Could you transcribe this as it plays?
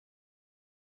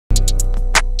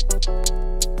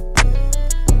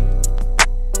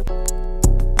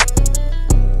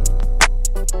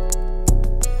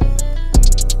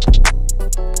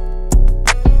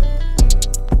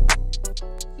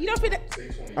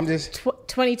I'm just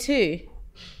 22.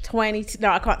 22. No,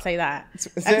 I can't say that.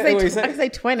 Say, I can say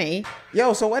 20.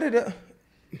 Yo, so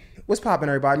what's poppin',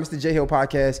 everybody? Mr. J Hill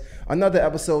Podcast. Another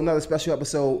episode, another special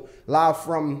episode, live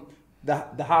from the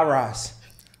high rise.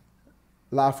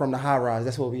 Live from the high rise.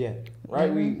 That's where we at,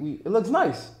 right? We it looks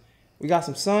nice. We got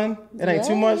some sun. It ain't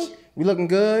too much. We looking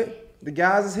good. The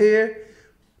guys is here.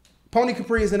 Poni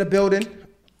Capri is in the building.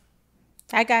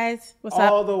 Hi guys, what's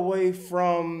up? All the way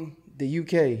from the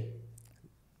UK,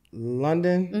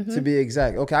 London to be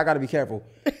exact. Okay, I got to be careful.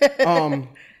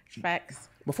 Facts.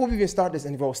 Before we even start this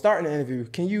interview, starting the interview,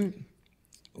 can you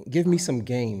give me some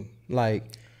game?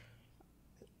 Like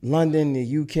London,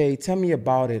 the UK, tell me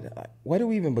about it. Where do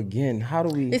we even begin? How do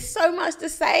we? There's so much to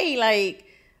say. Like,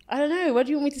 I don't know. Where do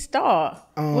you want me to start?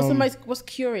 What's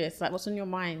curious? Like, what's on your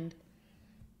mind?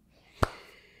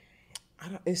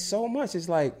 It's so much. It's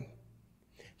like,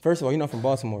 first of all, you're not from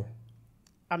Baltimore.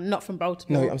 I'm not from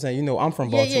Baltimore. No, I'm saying, I'm from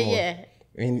Baltimore. Yeah.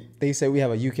 And they say we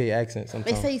have a UK accent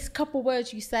sometimes. They say a couple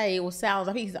words you say or sounds.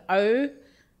 I think it's O.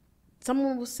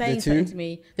 Someone was saying something to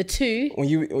me. The two. When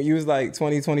you was like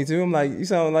 2022, I'm like, you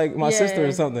sound like my sister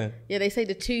or something. Yeah, they say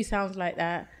the two sounds like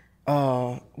that.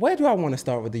 Where do I want to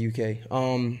start with the UK?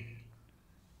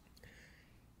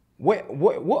 What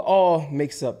all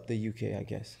makes up the UK, I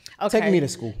guess? Okay. Take me to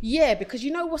school. Yeah, because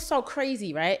you know what's so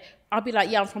crazy, right? I'll be like,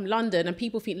 yeah, I'm from London, and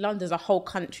people think London's a whole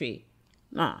country.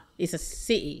 Nah, it's a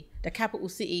city, the capital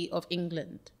city of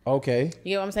England. Okay.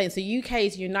 You know what I'm saying? So UK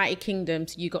is United Kingdom.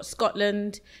 So you got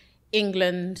Scotland,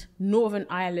 England, Northern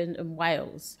Ireland, and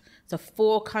Wales. So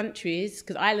 4 countries,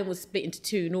 because Ireland was split into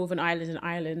 2, Northern Ireland and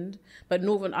Ireland, but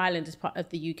Northern Ireland is part of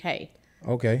the UK.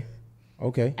 Okay.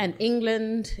 And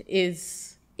England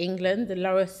is England, the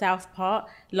lower south part.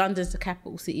 London's the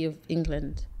capital city of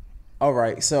England. All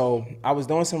right. So I was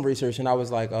doing some research and I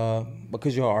was like,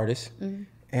 because you're an artist,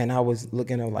 and I was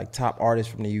looking at like top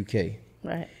artists from the UK.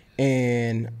 Right.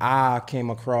 And I came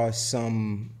across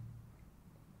some.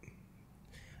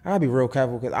 I gotta be real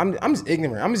careful because I'm just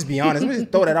ignorant. I'm just be honest. Let me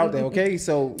just throw that out there, okay?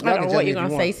 So I don't know what you're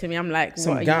gonna say to me. I'm like, what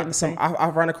are you gonna say?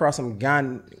 I've run across some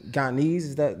Ghanese.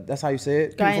 Is that's how you say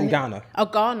it? People from Ghana. Oh,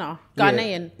 Ghana.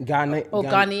 Ghanaian. Yeah.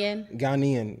 Ghanaian.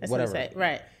 Ghanaian. That's whatever. What you say.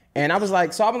 Right. And I was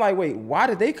like, wait, why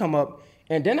did they come up?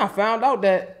 And then I found out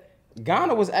that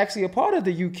Ghana was actually a part of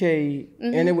the UK,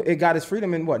 and it got its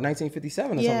freedom in what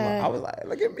 1957 or something. I was like,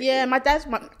 look at me. Yeah,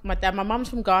 my mum's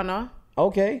from Ghana.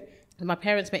 Okay. And my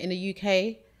parents met in the UK.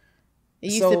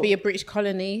 It used to be a British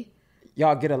colony.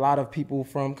 Y'all get a lot of people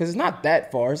from, because it's not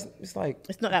that far. It's like...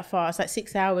 It's not that far. It's like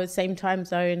 6 hours, same time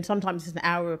zone. Sometimes it's an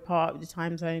hour apart with the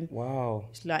time zone. Wow.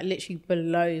 It's like literally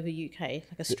below the UK,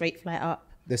 like a straight flight up.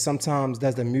 Does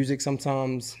the music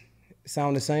sometimes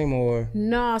sound the same or?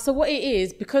 Nah, so what it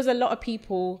is, because a lot of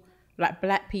people, like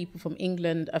black people from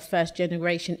England are first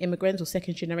generation immigrants or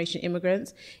second generation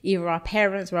immigrants, either our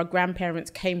parents or our grandparents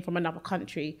came from another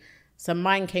country. So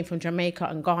mine came from Jamaica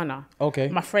and Ghana. Okay.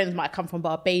 My friends might come from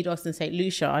Barbados and St.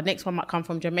 Lucia. Our next one might come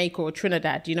from Jamaica or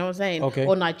Trinidad. You know what I'm saying? Okay.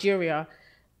 Or Nigeria.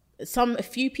 A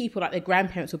few people, like their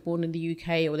grandparents were born in the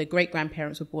UK or their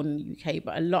great-grandparents were born in the UK,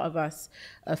 but a lot of us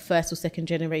are first or second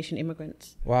generation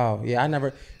immigrants. Wow. Yeah,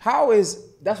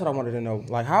 that's what I wanted to know.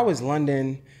 Like, how is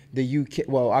London, the UK,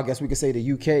 well, I guess we could say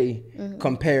the UK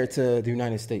compared to the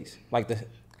United States? Like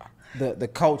the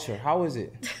culture, how is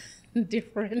it?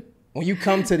 Different. When you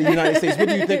come to the United States, what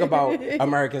do you think about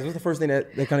Americans? What's the first thing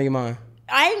that comes to your mind?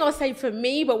 I ain't gonna say for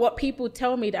me, but what people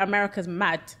tell me that America's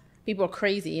mad. People are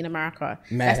crazy in America.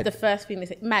 Mad. That's the first thing they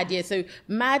say. Mad, yeah. So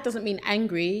mad doesn't mean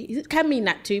angry. It can mean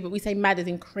that too, but we say mad as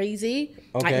in crazy,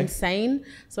 like insane.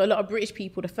 So a lot of British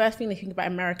people, the first thing they think about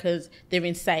America is they're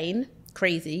insane,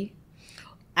 crazy,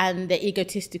 and they're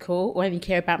egotistical or only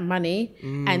care about money,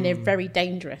 and they're very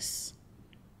dangerous.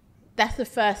 That's the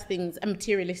first things, and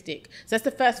materialistic. So that's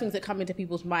the first things that come into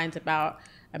people's minds about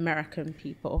American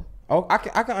people. Oh, I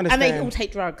can understand. And they all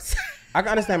take drugs. I can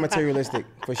understand materialistic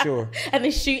for sure. And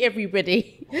they shoot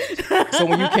everybody. So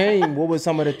when you came, what was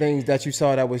some of the things that you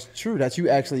saw that was true, that you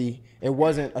actually, it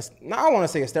wasn't, I don't want to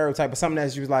say a stereotype, but something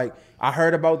that you was like, I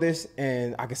heard about this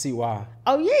and I can see why.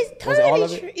 Oh yeah, it's totally all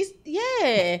of true. it?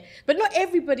 Yeah, but not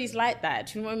everybody's like that.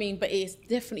 Do you know what I mean? But it's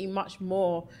definitely much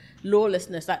more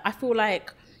lawlessness. Like I feel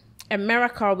like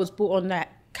America was built on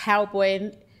that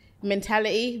cowboy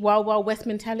mentality, Wild Wild West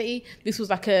mentality. This was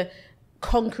like a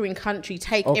conquering country,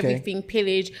 take everything,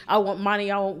 pillage. I want money,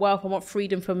 I want wealth, I want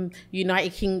freedom from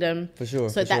United Kingdom. For sure.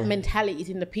 So that mentality is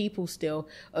in the people still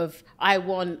of I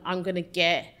want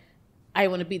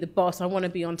to be the boss, I want to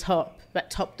be on top, that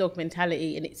top dog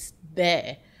mentality, and it's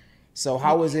there. So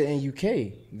how was it in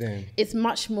UK then? It's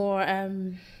much more,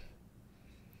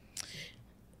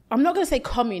 I'm not going to say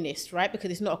communist, right?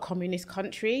 Because it's not a communist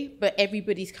country, but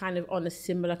everybody's kind of on a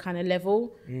similar kind of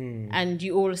level. And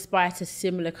you all aspire to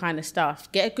similar kind of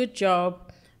stuff. Get a good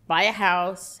job, buy a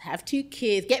house, have 2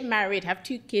 kids, get married, have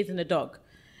 2 kids and a dog.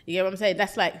 You get what I'm saying?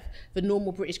 That's like the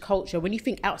normal British culture. When you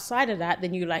think outside of that,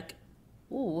 then you're like,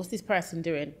 ooh, what's this person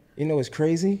doing? You know, it's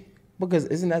crazy because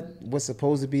isn't that what's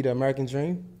supposed to be the American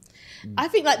dream? I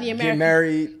think like the American... Get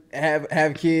married,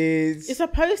 have kids. It's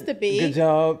supposed to be. Good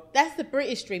job. That's the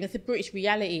British dream. That's the British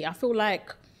reality. I feel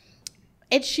like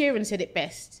Ed Sheeran said it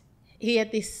best. He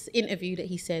had this interview that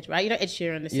he said, right? You know Ed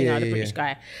Sheeran, the singer, the British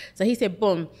guy. So he said,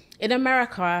 boom, in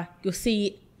America, you'll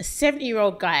see a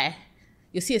 70-year-old guy.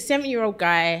 You'll see a 70-year-old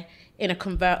guy in a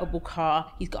convertible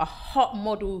car. He's got a hot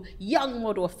model, young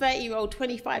model, a 30-year-old,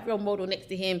 25-year-old model next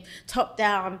to him, top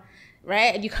down,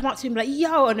 right? And you come up to him like,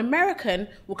 yo, an American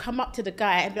will come up to the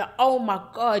guy and be like, oh my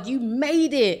God, you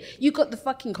made it. You got the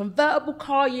fucking convertible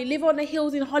car, you live on the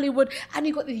hills in Hollywood, and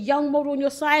you got this young model on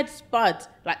your side, spud,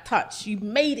 like touch. You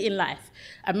made it in life.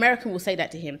 American will say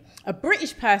that to him. A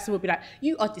British person will be like,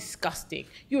 you are disgusting.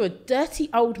 You're a dirty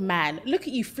old man. Look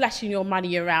at you flashing your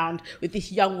money around with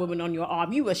this young woman on your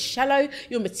arm. You are shallow,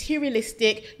 you're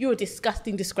materialistic, you're a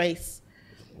disgusting disgrace.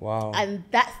 Wow. And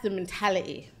that's the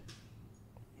mentality.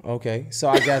 Okay, so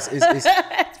I guess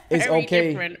it's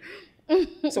okay. Different.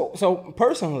 so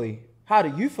personally, how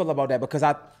do you feel about that? Because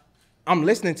I'm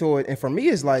listening to it, and for me,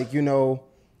 it's like, you know,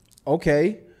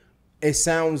 okay, it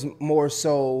sounds more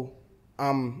so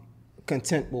I'm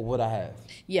content with what I have.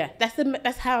 Yeah,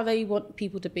 that's how they want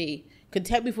people to be.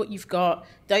 Content with what you've got.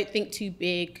 Don't think too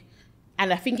big.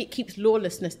 And I think it keeps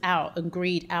lawlessness out and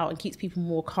greed out and keeps people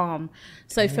more calm.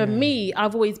 So for me,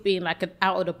 I've always been like an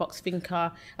out-of-the-box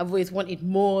thinker. I've always wanted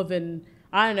more than,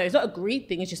 I don't know, it's not a greed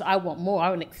thing. It's just I want more. I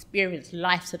want to experience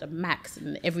life to the max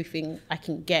and everything I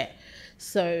can get.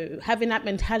 So having that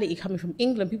mentality coming from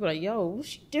England, people are like, yo, what's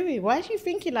she doing? Why is she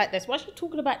thinking like this? Why is she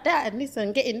talking about that and this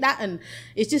and getting that? And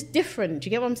it's just different. Do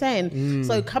you get what I'm saying?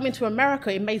 So coming to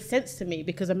America, it made sense to me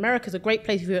because America's a great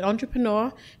place if you're an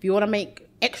entrepreneur, if you want to make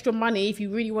extra money, if you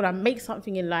really want to make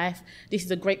something in life, this is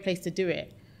a great place to do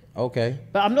it. Okay.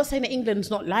 But I'm not saying that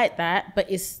England's not like that, but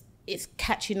it's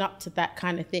catching up to that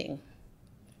kind of thing.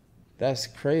 That's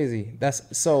crazy. That's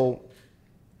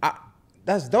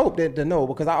dope to know,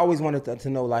 because I always wanted to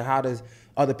know, like, how does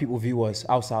other people view us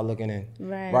outside looking in?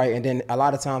 Right. And then a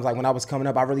lot of times, like when I was coming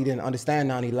up, I really didn't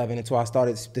understand 9/11 until I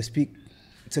started to speak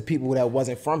to people that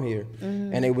wasn't from here.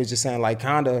 And they was just saying, like,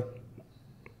 kind of,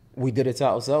 we did it to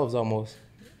ourselves almost.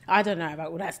 I don't know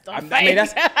about all that stuff. I mean,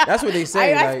 that's what they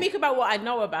say. I speak about what I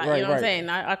know about, you know what I'm saying?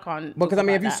 I can't. Because, I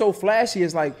mean, if you're so flashy,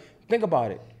 it's like, think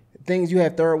about it. Things, you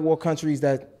have third world countries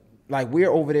that, like, we're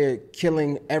over there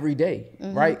killing every day,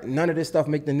 right? None of this stuff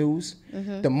make the news.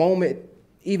 The moment,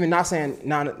 even not saying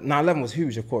 9/11 was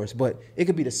huge, of course, but it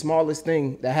could be the smallest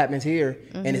thing that happens here,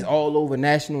 and it's all over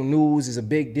national news. It's a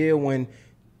big deal when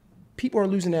people are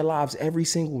losing their lives every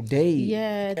single day.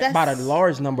 Yeah, that's about a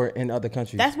large number in other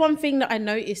countries. That's one thing that I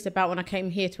noticed about when I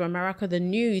came here to America. The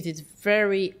news is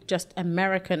very just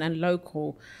American and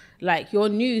local. Like, your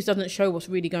news doesn't show what's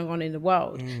really going on in the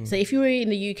world. So if you were in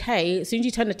the UK, as soon as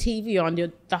you turn the TV on,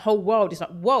 the whole world is like,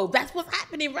 whoa, that's what's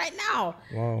happening right now.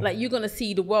 Wow. Like, you're going to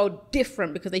see the world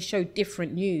different because they show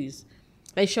different news.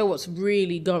 They show what's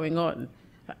really going on.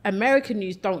 American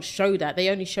news don't show that. They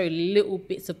only show little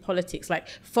bits of politics. Like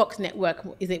Fox Network,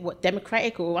 is it what,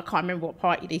 Democratic, or I can't remember what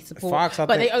party they support. Fox,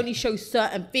 but they only show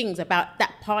certain things about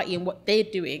that party and what they're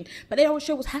doing. But they don't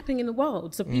show what's happening in the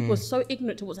world. So people are so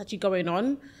ignorant to what's actually going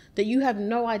on that you have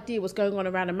no idea what's going on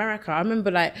around America. I remember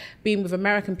like being with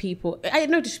American people. I had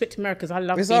no disrespect to Americans. I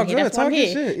love being here. That's why I'm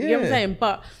here. Shit, yeah. You know what I'm saying?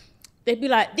 But they'd be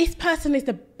like, this person is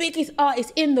the biggest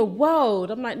artist in the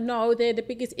world. I'm like, no, they're the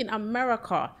biggest in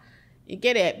America. You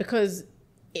get it? Because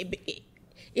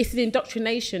it's an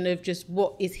indoctrination of just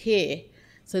what is here.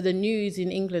 So the news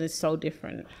in England is so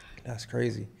different. That's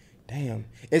crazy. Damn.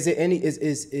 Is it any is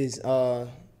the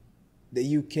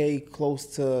UK close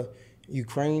to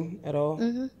Ukraine at all?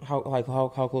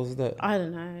 How close is that? I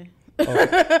don't know.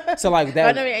 Oh. So like that.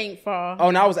 I know it ain't far.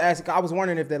 Oh, no, I was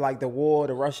wondering if that, like, the war,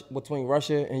 between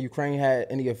Russia and Ukraine had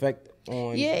any effect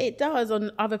on. Yeah, it does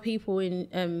on other people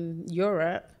in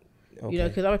Europe. Okay. You know,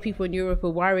 because other people in Europe are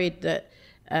worried that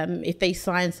if they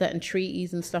sign certain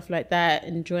treaties and stuff like that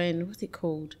and join, what's it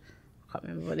called? I can't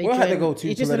remember what they join. We'll have to go too.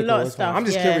 It's just a lot of stuff. I'm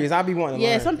just curious. I'll be wanting to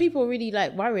learn. Yeah, some people are really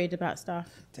like worried about stuff.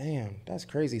 Damn, that's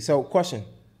crazy. So, question.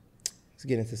 Let's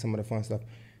get into some of the fun stuff.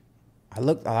 I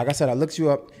looked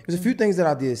you up. There's a few things that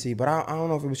I did see, but I don't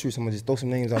know if it was true. Someone just throw some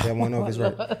names out there. I want to know if it's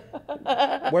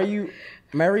right. Were you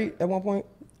married at one point?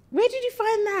 Where did you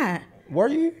find that? Were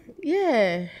you?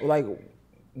 Yeah. Like,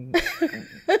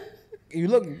 You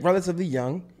look relatively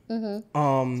young.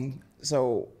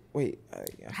 So wait,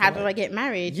 how did I get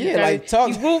married? Yeah, like talk.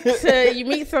 You walk to, you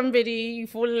meet somebody, you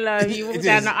fall in love, you walk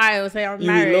down the aisle, say I'm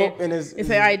married, and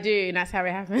say I do, and that's how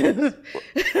it happens.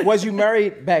 Was you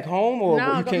married back home or no?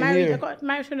 you I got came married. here? I got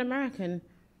married to an American.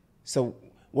 So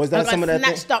was that some of that?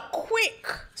 Snatched up quick.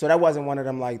 So that wasn't one of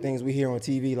them like things we hear on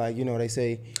TV, like they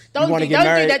say don't you want to get don't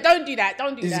married. Don't do that.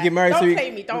 Don't do that. Get married don't play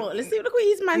me. Don't. Let's see. Look what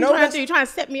his man trying to do. Trying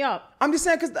to set me up. I'm just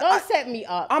saying because don't set me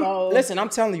up. Listen, I'm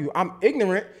telling you, I'm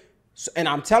ignorant, and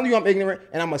I'm telling you I'm ignorant,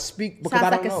 and I'm gonna speak because I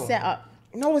don't know. Sounds like a setup.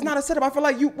 No, it's not a setup. I feel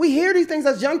like we hear these things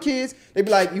as young kids. They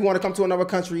be like, you want to come to another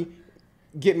country,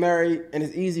 get married, and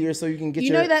it's easier so you can get.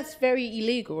 You know that's very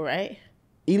illegal, right?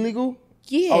 Illegal?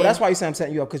 Yeah. Oh, that's why you say I'm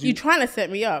setting you up because you're trying to set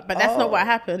me up, but that's not what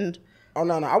happened. Oh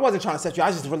no, I wasn't trying to set you.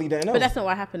 I just really didn't know. But that's not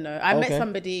what happened though. I met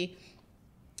somebody.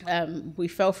 We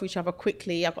fell for each other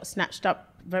quickly. I got snatched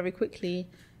up very quickly,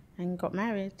 and got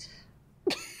married.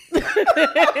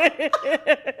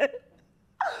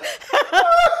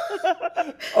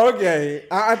 Okay,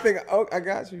 I think I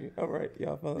got you. All right,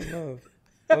 y'all fell in love.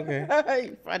 Okay.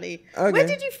 Funny. Okay. Where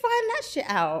did you find that shit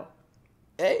out?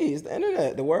 Hey, it's the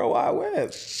internet, the World Wide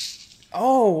Web.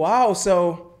 Oh wow,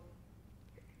 so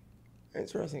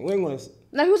interesting.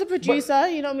 No, he was a producer.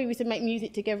 You know what I mean? We used to make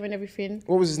music together and everything.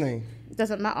 What was his name? It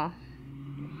doesn't matter.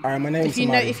 All right, my name. If you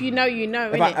know, you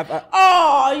know. Innit?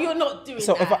 Oh, you're not doing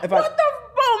so that. What the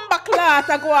bomba class,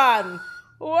 Aguan?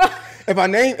 What? If I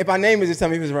name it, just tell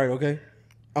me if it's right, okay?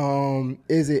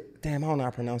 Is it? Damn, I don't know how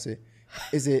to pronounce it.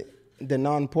 Is it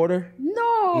Denon Porter?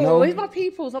 No, he's my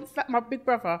people's. I'm my big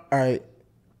brother. All right.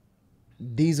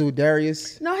 Diesel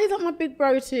Darius. No, he's not my big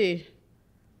bro too.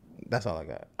 That's all I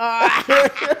got.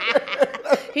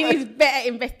 He needs better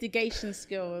investigation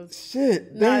skills.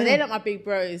 Shit. No, damn. they're not my big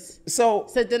bros. So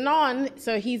Denon,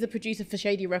 he's a producer for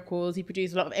Shady Records. He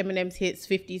produced a lot of Eminem's hits,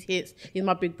 50s hits. He's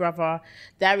my big brother.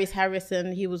 Darius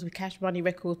Harrison, he was with Cash Money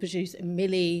Records, produced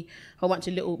Millie, a whole bunch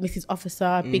of little Mrs.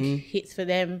 Officer, big hits for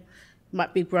them. My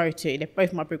big bro too. They're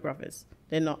both my big brothers.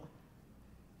 They're not.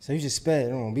 So you just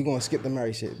sped on. We gonna skip the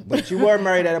married shit, but you were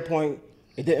married at a point.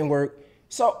 It didn't work.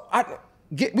 So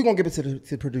we're gonna give it to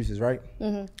the producers, right?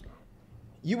 Mm-hmm.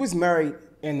 You was married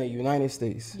in the United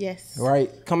States. Yes. Right,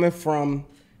 coming from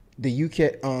the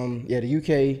UK. The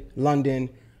UK, London.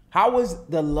 How was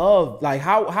the love? Like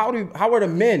how are the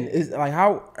men? Is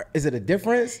it a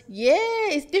difference? Yeah,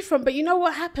 it's different. But you know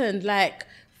what happened? Like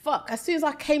as soon as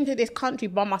I came to this country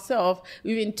by myself,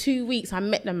 within 2 weeks I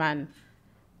met the man.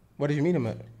 What did you meet him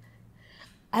at?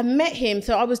 I met him.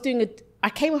 So I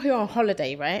came here on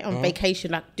holiday, right? On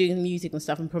vacation, like doing music and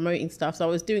stuff and promoting stuff. So I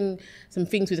was doing some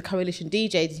things with the Coalition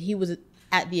DJs. He was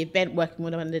at the event working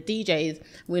with one of the DJs.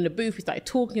 We were in the booth, we started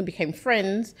talking and became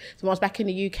friends. So when I was back in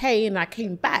the UK and I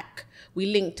came back, we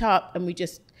linked up and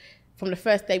from the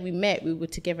first day we met, we were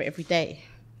together every day.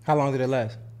 How long did it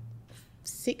last?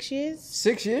 6 years.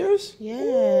 6 years? Yeah.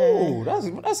 Ooh,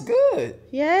 that's good.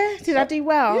 Yeah? Did I do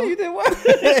well? Yeah, you did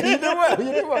well.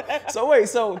 You did well. So wait,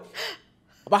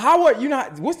 but how are you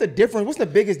not? What's the difference? What's the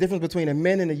biggest difference between the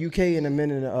men in the UK and the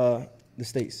men in the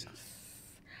States?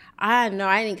 I don't know.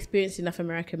 I ain't experienced enough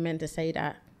American men to say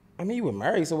that. I mean, you were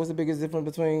married, so what's the biggest difference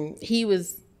between? He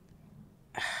was.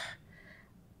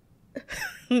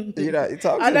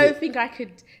 I don't think I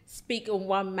could speak on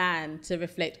one man to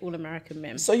reflect all American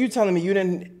men. So you telling me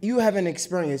you haven't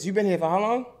experienced? You've been here for how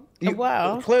long? A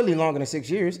while. Clearly longer than 6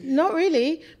 years. Not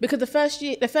really, because the first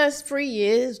 3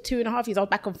 years, 2.5 years, I was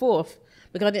back and forth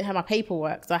because I didn't have my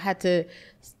paperwork, so I had to,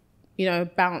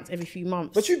 bounce every few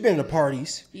months. But you've been to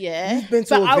parties. Yeah. You've been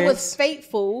to events. I was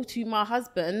faithful to my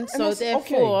husband, so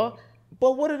therefore. Okay.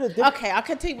 But what are the differences? Okay, I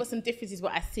can tell you what some differences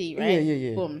what I see, right?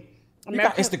 Yeah. Boom. You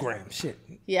got Instagram, shit.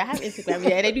 Yeah, I have Instagram.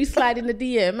 Yeah, they do slide in the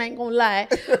DM. I ain't gonna lie.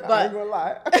 But I ain't gonna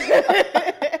lie.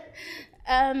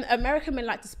 American men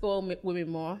like to spoil women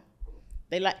more.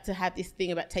 They like to have this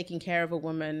thing about taking care of a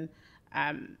woman.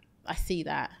 I see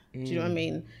that. Do you know what I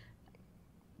mean?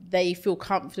 They feel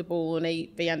comfortable and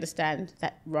they understand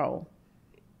that role.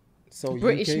 So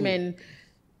British men,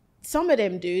 some of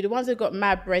them do. The ones that got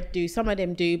mad bread do. Some of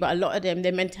them do, but a lot of them,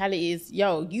 their mentality is,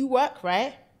 yo, you work,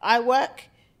 right? I work.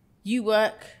 You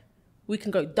work, we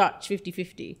can go Dutch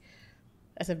 50-50.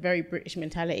 That's a very British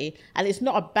mentality. And it's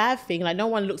not a bad thing. Like, no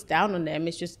one looks down on them.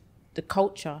 It's just the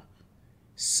culture.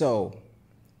 So,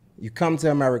 you come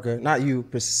to America, not you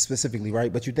specifically,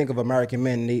 right? But you think of American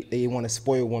men, they want to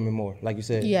spoil women more, like you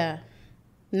said. Yeah,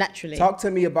 naturally. Talk to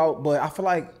me about, but I feel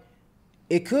like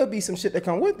it could be some shit that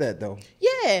come with that, though.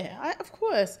 Yeah, of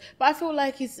course. But I feel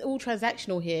like it's all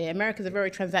transactional here. America's a very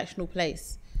transactional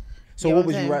place. So what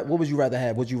would you rather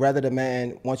have? Would you rather the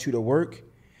man want you to work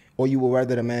or you would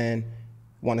rather the man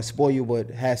want to spoil you but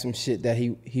have some shit that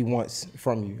he wants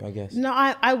from you, I guess? No,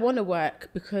 I want to work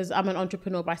because I'm an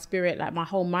entrepreneur by spirit. Like my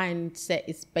whole mindset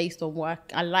is based on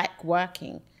work. I like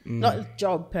working. Not a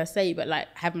job per se, but like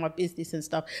having my business and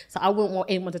stuff. So I wouldn't want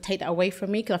anyone to take that away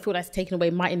from me because I feel that's taking away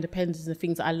my independence and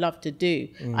things that I love to do.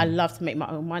 I love to make my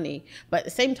own money. But at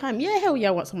the same time, yeah, hell yeah,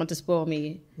 I want someone to spoil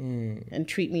me and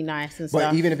treat me nice and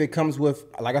stuff. But even if it comes with,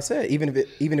 like I said, even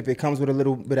if it comes with a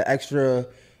little bit of extra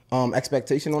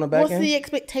expectation on the back end. What's the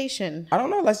expectation? I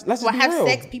don't know. Let's just be have real.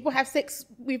 sex. People have sex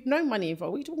with no money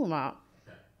involved. What are you talking about?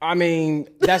 I mean,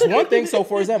 that's one thing. So,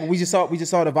 for example, we just saw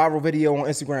the viral video on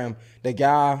Instagram. The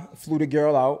guy flew the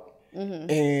girl out,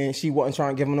 and she wasn't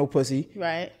trying to give him no pussy.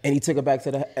 Right. And he took her back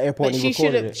to the airport But and he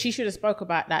recorded it. She should have spoke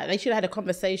about that. They should have had a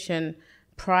conversation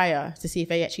prior to see if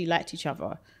they actually liked each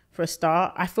other. For a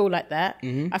start, I feel like that.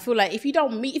 I feel like if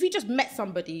you just met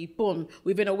somebody, boom,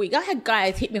 within a week. I had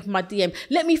guys hit me with my DM.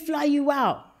 Let me fly you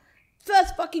out.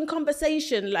 First fucking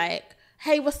conversation, like,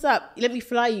 hey, what's up? Let me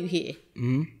fly you here.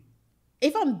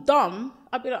 If I'm dumb,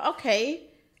 I'd be like, okay,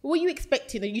 what are you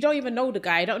expecting? You don't even know the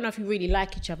guy. I don't know if you really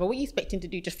like each other. What are you expecting to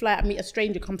do? Just fly out and meet a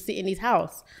stranger, come sit in his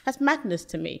house? That's madness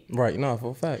to me. Right, no, for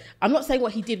a fact. I'm not saying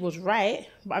what he did was right,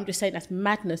 but I'm just saying that's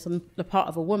madness on the part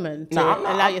of a woman to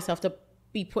allow yourself to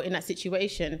be put in that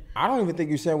situation. I don't even think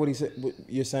you're saying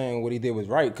what he did was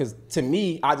right. Because to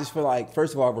me, I just feel like,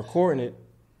 first of all, recording it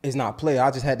is not play. I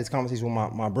just had this conversation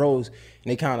with my bros, and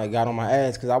they kind of got on my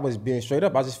ass because I was being straight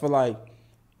up. I just feel like,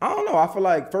 I don't know. I feel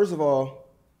like, first of all,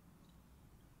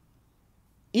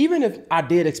 even if I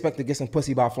did expect to get some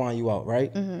pussy by flying you out,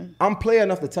 right? I'm player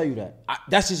enough to tell you that.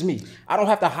 That's just me. I don't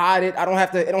have to hide it. It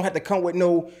don't have to come with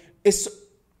no. It's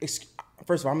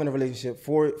first of all, I'm in a relationship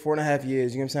 4.5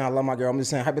 years. You know what I'm saying? I love my girl. I'm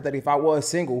just saying, hypothetically, if I was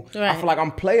single, I feel like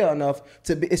I'm player enough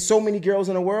to be. It's so many girls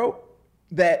in the world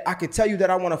that I could tell you that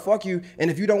I want to fuck you,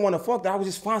 and if you don't want to fuck, then I would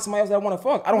just find somebody else that I want to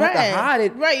fuck. I don't have to hide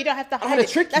it. Right, you don't have to hide it.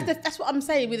 Trick you. That's what I'm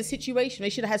saying with the situation. They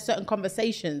should have had certain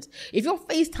conversations. If you're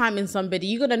FaceTiming somebody,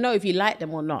 you're gonna know if you like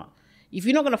them or not. If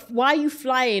you're not gonna, why are you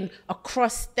flying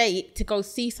across state to go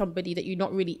see somebody that you're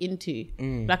not really into?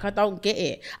 Like, I don't get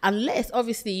it. Unless,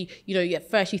 obviously, at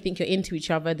first you think you're into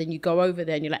each other, then you go over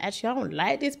there and you're like, actually, I don't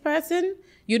like this person.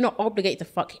 You're not obligated to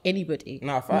fuck anybody.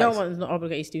 Nah, facts. No one's not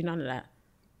obligated to do none of that.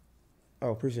 Oh,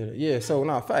 appreciate it. Yeah, so,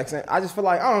 facts. And I just feel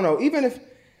like, I don't know, even if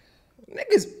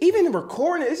niggas, even in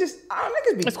recording it, it's just,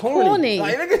 niggas be corny.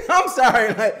 Like, niggas, I'm sorry,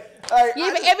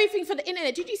 yeah, but everything for the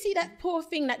internet. Did you see that poor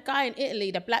thing, that guy in Italy,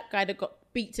 the black guy that got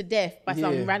beat to death by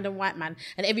some random white man,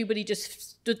 and everybody just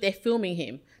stood there filming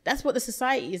him? That's what the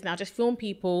society is now. Just film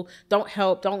people, don't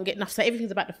help, don't get enough. So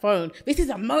everything's about the phone. This is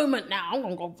a moment now. I'm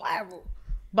going to go viral.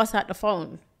 Bust out the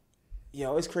phone.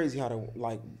 Yo, it's crazy what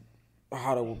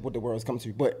the world's come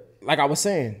to. But like I was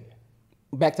saying,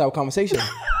 back to our conversation,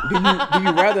 do you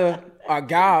rather a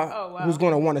guy who's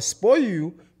going to want to spoil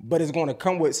you, but is going to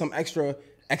come with some extra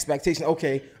expectation?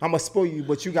 Okay, I'm going to spoil you,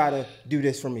 but you got to do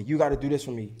this for me. You got to do this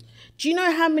for me. Do you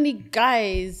know how many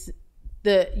guys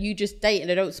that you just date and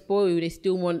they don't spoil you? They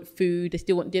still want food. They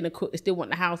still want dinner cooked. They still want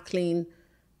the house clean.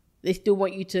 They still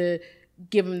want you to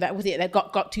give them that. Was it that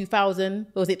got 2,000?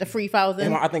 Or was it the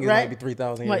 3,000? I think it might be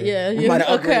 3,000. Yeah.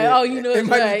 Okay. Oh, you know, it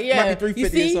might be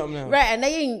 350 or something now. Right, and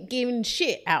they ain't giving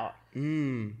shit out.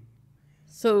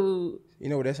 So you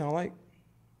know what that sound like?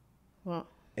 What?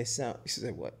 She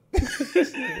said what?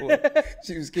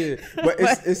 She was scared. But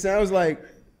it sounds like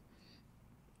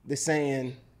the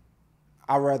saying,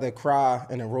 I'd rather cry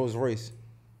in a Rolls Royce.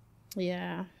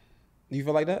 Yeah. Do you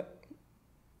feel like that?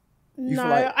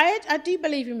 I do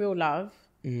believe in real love.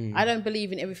 I don't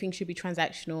believe in everything should be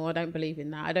transactional. I don't believe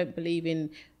in that. I don't believe in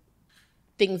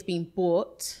things being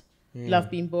bought, love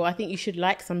being bought. I think you should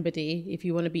like somebody if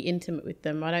you want to be intimate with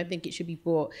them. I don't think it should be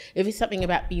bought. If it's something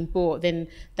about being bought, then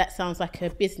that sounds like a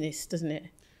business, doesn't it?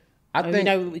 We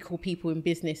know what we call people in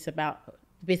business about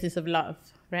the business of love,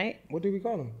 right? What do we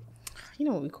call them? You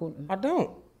know what we call them. I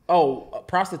don't. Oh,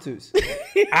 prostitutes.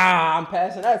 I'm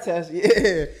passing that test.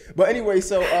 Yeah. But anyway,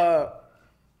 so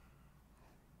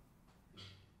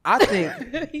I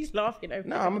think he's laughing over.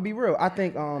 No, I'm gonna be real. I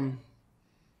think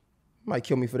might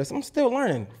kill me for this. I'm still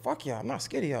learning. Fuck y'all. I'm not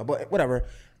scared of y'all. But whatever.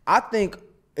 I don't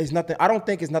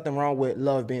think it's nothing wrong with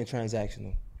love being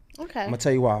transactional. Okay. I'm gonna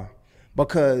tell you why.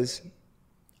 Because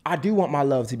I do want my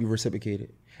love to be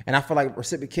reciprocated. And I feel like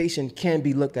reciprocation can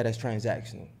be looked at as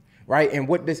transactional. Right? And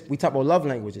we talk about love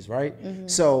languages, right?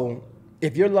 So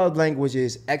if your love language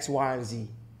is X, Y, and Z,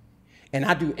 and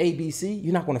I do A, B, C,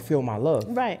 you're not going to feel my love.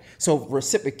 Right. So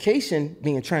reciprocation,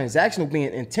 being transactional,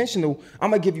 being intentional, I'm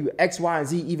going to give you X, Y, and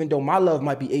Z, even though my love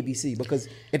might be A, B, C, because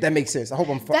if that makes sense. I hope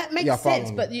that makes sense,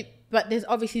 but But there's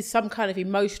obviously some kind of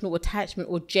emotional attachment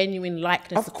or genuine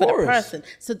likeness for the person.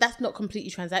 So that's not completely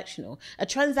transactional. A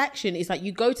transaction is like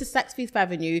you go to Saks Fifth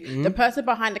Avenue, the person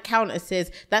behind the counter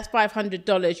says, that's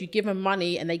 $500, you give them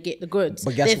money and they get the goods.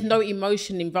 But there's no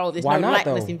emotion involved. There's no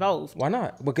likeness involved. Why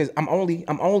not? Because I'm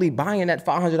only buying that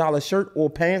 $500 shirt or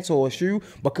pants or a shoe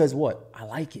because what? I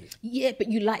like it. Yeah, but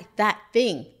you like that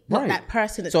thing. Not that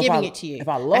person that's giving it to you. If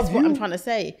I love that's what I'm trying to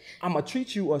say. I'm gonna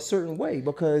treat you a certain way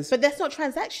because. But that's not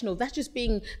transactional. That's just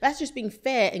being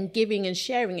fair and giving and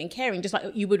sharing and caring, just like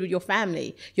you would with your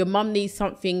family. Your mum needs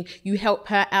something, you help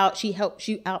her out, she helps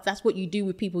you out. That's what you do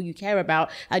with people you care about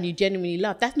and you genuinely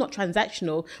love. That's not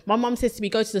transactional. My mum says to me,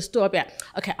 go to the store. I'll be like,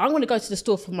 okay, I'm gonna go to the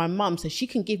store for my mum so she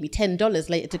can give me $10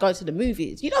 later to go to the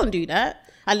movies. You don't do that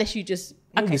unless you just.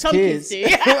 Okay, some kids do.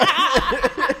 Tell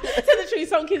the truth,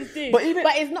 some kids do. But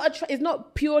it's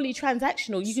not purely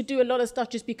transactional. You could do a lot of stuff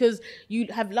just because you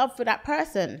have love for that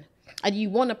person and you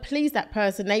want to please that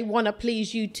person. They want to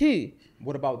please you too.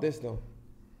 What about this though?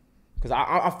 Because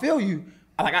I feel you.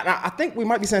 Like I think we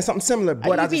might be saying something similar,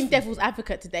 but I've been devil's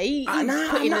advocate today. He's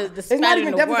putting the it's not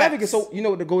even devil's advocate. So you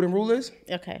know what the golden rule is?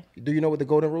 Okay. Do you know what the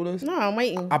golden rule is? No, I'm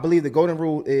waiting. I believe the golden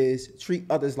rule is treat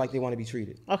others like they want to be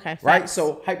treated. Okay. Right.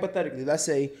 So hypothetically, let's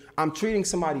say I'm treating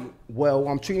somebody well,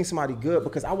 I'm treating somebody good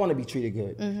because I want to be treated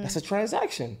good. That's a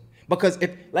transaction. Because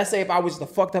let's say I was the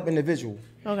fucked up individual,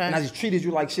 and I just treated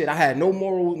you like shit. I had no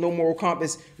moral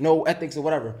compass, no ethics or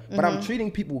whatever. But I'm treating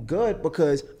people good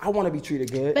because I want to be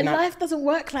treated good. But life doesn't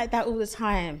work like that all the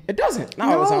time. It doesn't.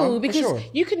 Not all the time. Because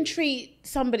you can treat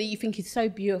somebody you think is so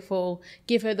beautiful,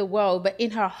 give her the world, but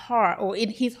in her heart or in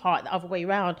his heart, the other way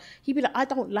around, he'd be like, I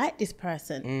don't like this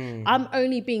person. I'm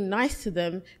only being nice to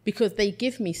them because they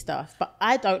give me stuff, but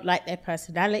I don't like their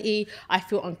personality. I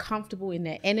feel uncomfortable in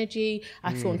their energy.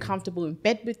 I feel uncomfortable in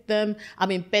bed with them.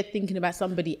 I'm in bed thinking about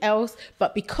somebody else,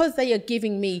 but because they are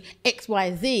giving me X,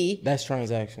 Y, Z. That's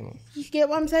transactional. You get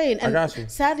what I'm saying? And I got you.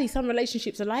 Sadly, some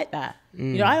relationships are like that.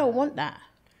 You know, I don't want that.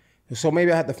 So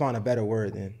maybe I have to find a better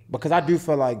word then, because I do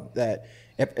feel like that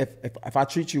if I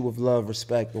treat you with love,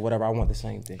 respect, or whatever, I want the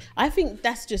same thing. I think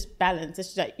that's just balance. It's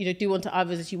just like, you know, do unto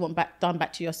others as you want done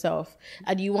back to yourself,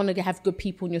 and you want to have good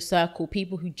people in your circle,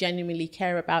 people who genuinely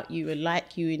care about you and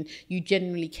like you, and you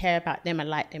genuinely care about them and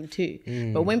like them too.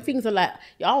 But when things are like,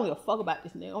 yo, I don't give a fuck about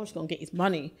this nigga, I'm just gonna get his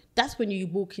money, that's when you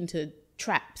walk into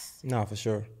traps. No, for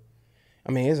sure.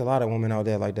 I mean, there's a lot of women out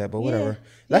there like that, but whatever.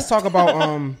 Let's talk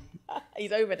about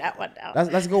He's over that one now.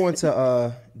 Let's go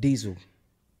into Diesel.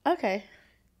 Okay.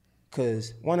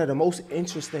 Cause one of the most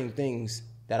interesting things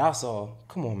that I saw,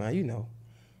 come on man, you know,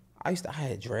 I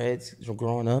had dreads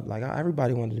growing up. Like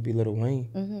everybody wanted to be Lil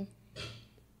Wayne.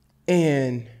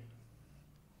 And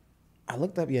I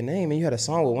looked up your name and you had a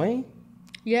song with Wayne?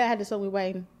 Yeah, I had a song with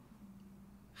Wayne.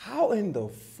 How in the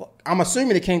fuck? I'm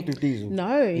assuming it came through Diesel.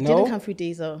 No, it didn't come through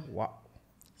Diesel. Wow.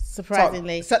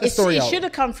 Surprisingly. Set the story out. It should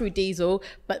have come through Diesel,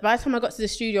 but by the time I got to the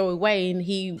studio with Wayne,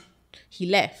 he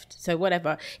left. So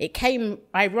whatever. It came,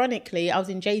 ironically, I was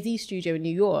in Jay-Z's studio in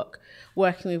New York,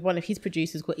 working with one of his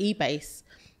producers called E-Bass.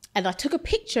 And I took a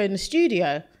picture in the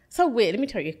studio. So weird. Let me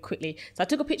tell you quickly. So I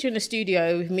took a picture in the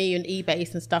studio with me and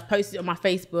E-Bass and stuff, posted it on my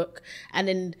Facebook, and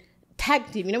then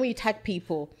tagged him. You know when you tag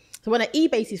people? So when I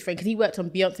E-Bass his friend, because he worked on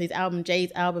Beyonce's album,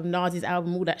 Jay's album, Nas's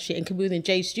album, all that shit, and we was in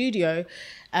Jay's studio,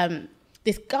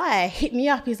 this guy hit me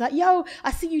up. He's like, yo, I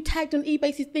see you tagged on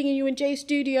E-Bass's thing and you in Jay's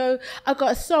studio. I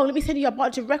got a song. Let me send you a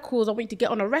bunch of records. I want you to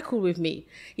get on a record with me.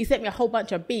 He sent me a whole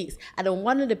bunch of beats. And on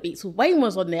one of the beats, Wayne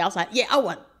was on there. I was like, yeah, I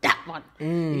want that one.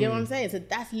 You know what I'm saying? So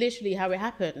that's literally how it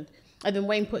happened. And then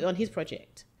Wayne put it on his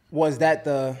project. Was that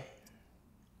the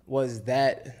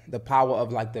power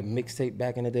of like the mixtape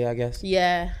back in the day, I guess?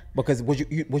 Yeah. Because would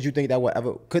you think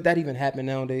that could that even happen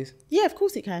nowadays? Yeah, of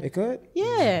course it can. It could?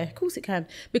 Yeah, of course it can.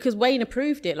 Because Wayne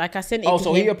approved it. Like I sent it to him.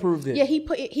 So he approved it? Yeah,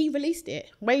 he released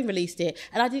it. Wayne released it.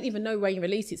 And I didn't even know Wayne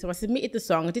released it. So I submitted the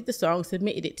song, I did the song,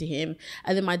 submitted it to him.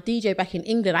 And then my DJ back in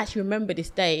England, I actually remember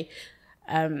this day,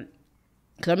 because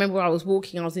I remember I was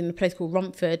in a place called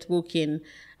Romford walking,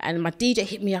 and my DJ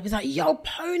hit me up. He's like, yo,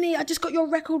 Poni, I just got your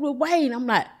record with Wayne. I'm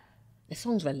like, the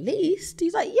song's released?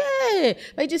 He's like, yeah.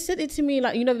 They just sent it to me,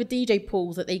 like, you know, the DJ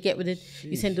pools that they get with it.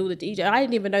 You send all the DJ. I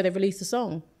didn't even know they released the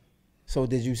song. So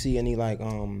did you see any like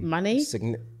money?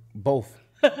 Both.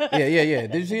 Yeah.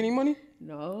 Did you see any money?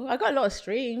 No, I got a lot of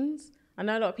streams. I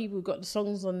know a lot of people who got the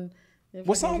songs on.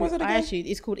 What song was it again?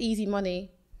 It's called Easy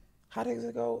Money. How does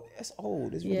it go? It's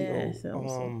old. It's really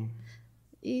old.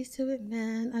 Ease to it,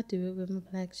 man. I do it with my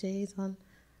black shades on.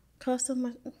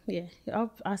 Yeah,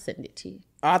 I'll send it to you.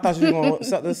 I thought you were going to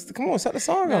set the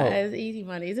song out. It's Easy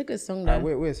Money. It's a good song though.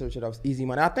 We'll search it up. Easy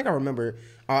Money. I think I remember.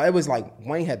 It was like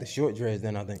Wayne had the short dreads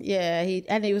then, I think. Yeah,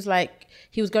 he was like,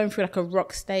 he was going through like a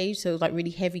rock stage, so it was like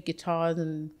really heavy guitars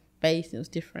and bass, and it was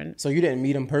different. So you didn't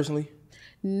meet him personally?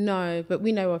 No, but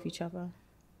we know of each other.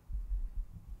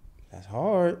 That's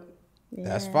hard. Yeah.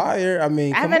 That's fire. I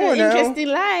mean, I've had an interesting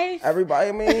life.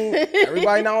 Everybody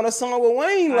now on a song with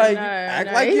Wayne. Like,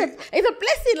 act like it's a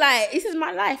blessing. Like, this is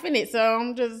my life, isn't it?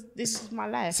 So this is my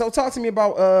life. So talk to me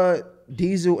about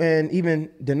Diesel and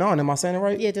even Denon. Am I saying it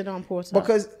right? Yeah, Denon Porter.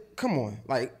 Because come on,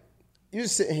 like you're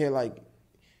just sitting here like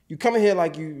you come in here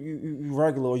like you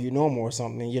regular or you normal or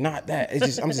something, and you're not that. It's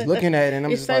just I'm just looking at it and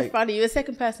I'm it's just so like, funny. You're the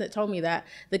second person that told me that.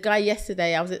 The guy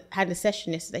yesterday, had a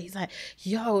session yesterday. He's like,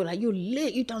 "Yo, like you're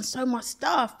lit. You've done so much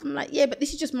stuff." I'm like, "Yeah, but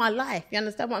this is just my life. You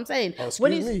understand what I'm saying?" Oh,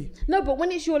 excuse me. No, but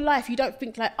when it's your life, you don't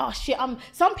think like, "Oh shit,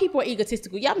 Some people are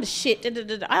egotistical. Yeah, I'm the shit." I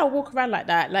don't walk around like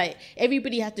that. Like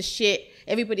everybody has to shit.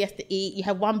 Everybody has to eat. You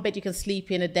have one bed you can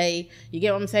sleep in a day. You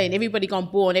get what I'm saying? Everybody gonna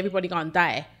born. Everybody gonna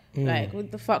die. Like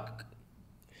what the fuck?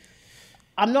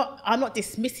 I'm not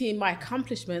dismissing my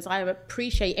accomplishments. I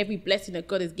appreciate every blessing that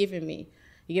God has given me.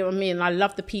 You get what I mean? And I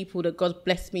love the people that God's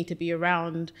blessed me to be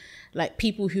around, like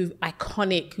people who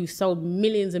iconic, who sold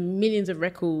millions and millions of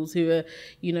records, who are,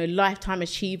 lifetime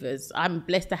achievers. I'm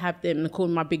blessed to have them and call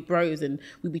them my big bros, and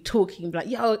we'd be talking like,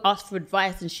 yo, ask for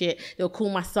advice and shit. They'll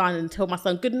call my son and tell my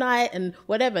son good night and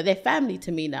whatever. They're family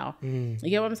to me now. You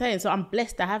get what I'm saying? So I'm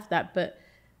blessed to have that, but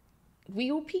we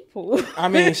all people. I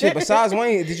mean, shit. Besides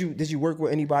Wayne, did you work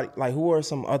with anybody? Like, who are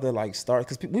some other like stars?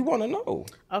 Because we want to know.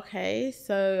 Okay,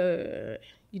 so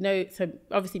so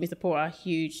obviously Mr. Porter,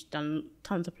 huge, done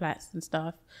tons of plats and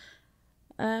stuff.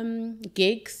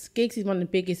 Giggs is one of the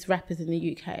biggest rappers in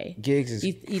the UK. Giggs is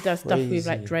he does stuff with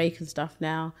like Drake and stuff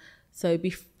now. So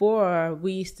before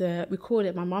we used to record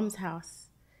at my mum's house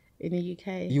in the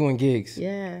UK. You and Giggs?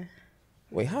 Yeah.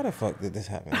 Wait, how the fuck did this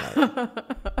happen?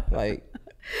 Like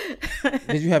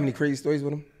did you have any crazy stories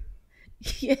with him?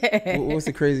 Yeah. What's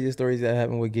the craziest stories that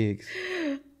happened with Giggs?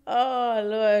 Oh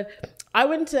Lord, I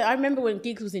remember when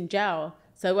Giggs was in jail,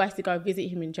 so I used to go visit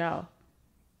him in jail.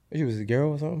 She was a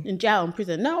girl or something? In jail, in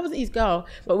prison. No, I wasn't his girl,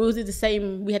 but we had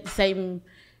the same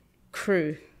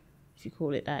crew, if you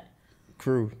call it that.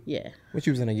 Crew? Yeah. What,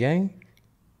 you was in a gang?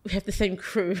 We have the same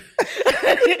crew.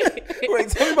 Wait,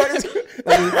 tell me about this.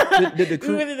 Like, did the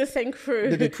crew? We were in the same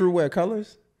crew. Did the crew wear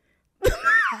colors?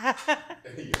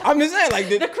 I'm just saying, like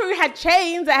the crew had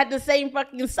chains that had the same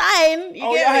fucking sign.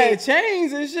 Y'all had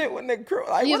chains and shit when the crew.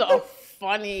 Like, these are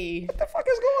funny. What the fuck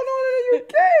is going on in the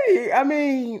UK? I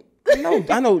mean,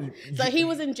 I know. So he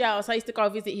was in jail, so I used to go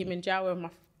visit him in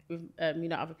jail with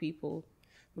other people.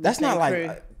 That's not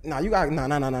like you got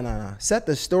no. Set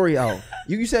the story out.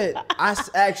 You said I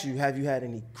asked you, have you had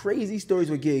any crazy stories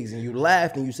with Giggs, and you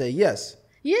laughed and you say yes.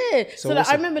 Yeah, so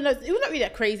I remember it was not really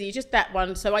that crazy. It's just that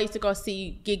one. So I used to go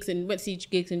see Giggs in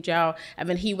jail, and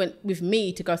then he went with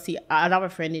me to go see another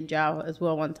friend in jail as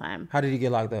well one time. How did he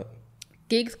get locked up?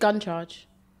 Giggs gun charge.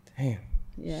 Damn.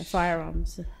 Yeah,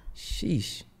 firearms.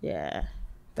 Sheesh. Yeah.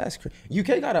 That's crazy.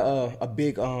 UK got a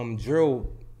big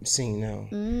drill scene now.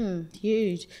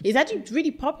 Huge. It's actually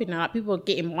really popping now. Like, people are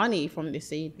getting money from this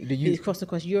scene. It's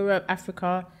across Europe,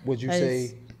 Africa. Would you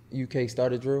say UK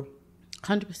started drill?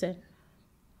 100%.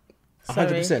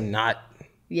 100% not.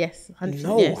 Yes, 100%.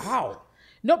 No, yes. how?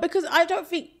 Not because I don't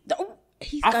think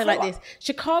he's going like this.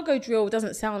 Chicago drill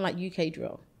doesn't sound like UK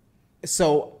drill.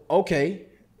 So okay,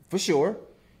 for sure,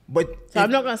 but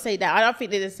I'm not gonna say that. I don't think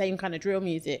they're the same kind of drill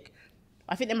music.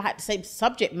 I think they might have the same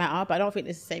subject matter, but I don't think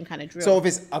it's the same kind of drill. So if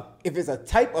it's a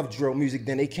type of drill music,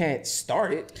 then they can't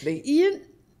start it.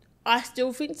 I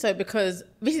still think so, because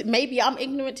maybe I'm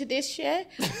ignorant to this shit,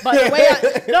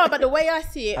 but the way I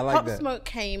see it, like Pop Smoke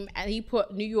came and he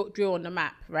put New York drill on the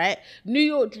map, right? New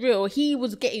York drill, he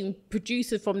was getting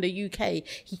producers from the UK.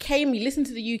 He came, he listened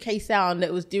to the UK sound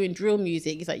that was doing drill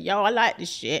music. He's like, yo, I like this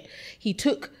shit. He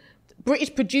took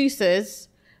British producers,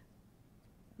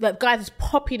 like guys that's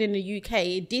popping in the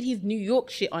UK, did his New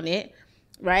York shit on it,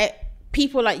 right?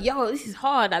 People like, yo, this is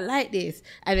hard. I like this.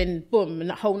 And then boom,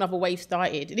 and a whole nother wave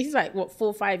started. This is like, 4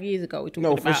 or 5 years ago we're talking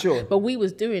about. No, for sure. But we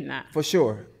was doing that. For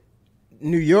sure.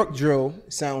 New York drill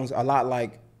sounds a lot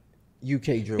like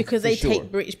UK drill. Because they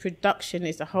take British production.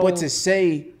 It's a whole... But to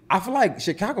say, I feel like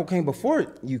Chicago came before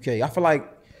UK. I feel like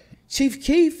Chief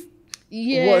Keef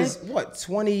was,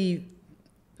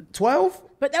 2012?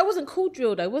 But that wasn't cool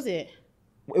drill though, was it?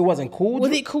 It wasn't cool.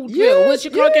 Was it called drill? Was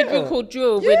Chicago drill called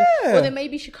drill? Yeah. Well, then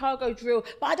maybe Chicago drill.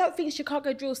 But I don't think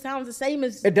Chicago drill sounds the same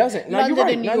as it doesn't. No, London you're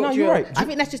right. and New York drill. You're right. I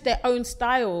think that's just their own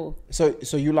style. So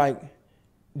you like?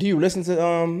 Do you listen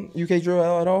to UK drill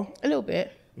at all? A little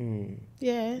bit.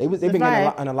 Yeah. They've been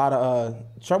getting in a lot of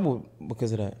trouble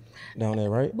because of that down there,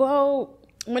 right? Well,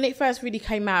 when it first really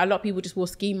came out, a lot of people just wore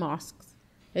ski masks.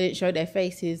 They didn't show their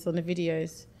faces on the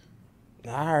videos.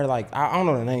 I heard I don't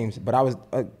know the names, but I was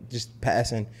just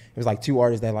passing. It was like 2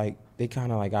 artists that they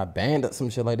kind of got banned or some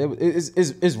shit like that.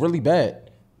 It's really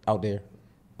bad out there,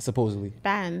 supposedly.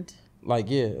 Banned? I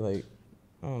don't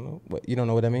know. What, you don't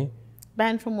know what I mean?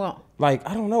 Banned from what? I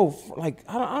don't know. I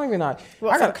don't even know.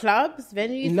 What, clubs,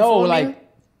 venues? No, performing?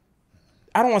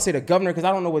 I don't want to say the governor because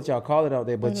I don't know what y'all call it out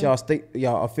there, but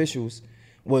y'all officials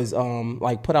was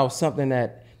put out something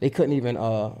that they couldn't even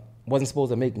wasn't supposed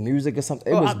to make music or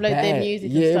something. It was upload bad. their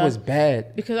music. Yeah, and stuff. It was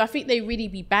bad. Because I think they really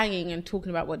be banging and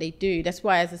talking about what they do. That's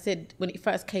why, as I said, when it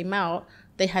first came out,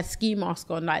 they had ski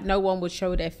masks on. No one would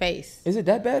show their face. Is it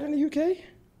that bad in the UK?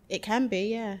 It can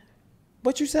be, yeah.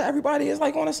 But you said everybody is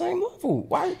on the same level.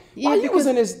 Why you was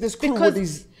in this crew with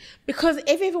these? Because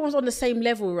if everyone's on the same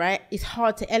level, right, it's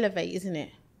hard to elevate, isn't it?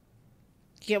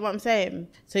 You get what I'm saying?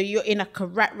 So you're in a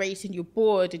rat race and you're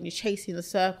bored and you're chasing a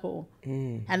circle.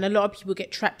 And a lot of people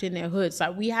get trapped in their hoods.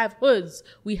 We have hoods,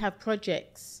 we have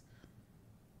projects.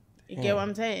 You get what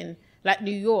I'm saying? Like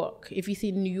New York, if you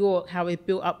see New York, how it's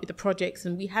built up with the projects,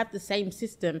 and we have the same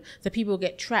system. So people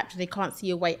get trapped and they can't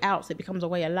see a way out, so it becomes a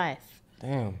way of life.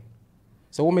 Damn.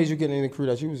 So what made you get in the crew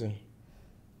that you was in?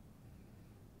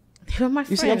 They were my friends.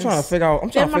 You see, I'm trying to figure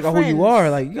out who you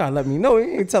are. You gotta let me know.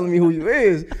 You ain't telling me who you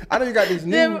is. I know you got this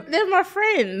new. They're my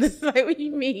friends. What do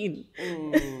you mean?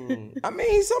 I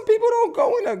mean, some people don't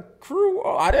go in a crew.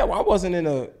 I wasn't in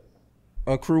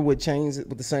a crew with chains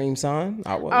with the same sign.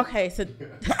 I was. Okay, so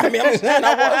I mean, I'm saying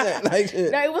I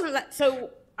wasn't. No, it wasn't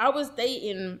so I was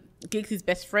dating Giggs'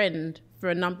 best friend for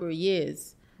a number of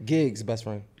years. Giggs' best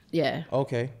friend. Yeah.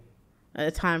 Okay.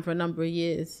 At the time, for a number of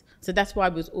years. So that's why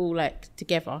we was all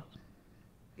together.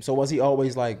 So was he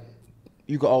always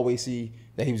you could always see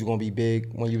that he was going to be big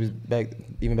when you was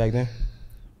even back then?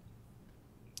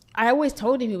 I always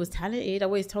told him he was talented. I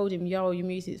always told him, yo, your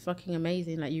music's fucking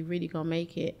amazing. You really going to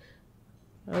make it.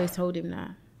 I always told him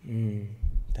that.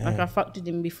 Damn. I fucked with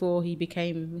him before he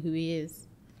became who he is.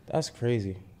 That's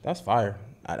crazy. That's fire.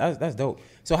 That's dope.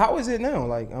 So how is it now?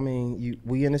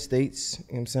 We in the States, you know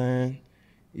what I'm saying?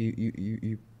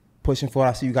 You pushing for it.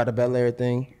 I see you got the Bel Air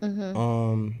thing.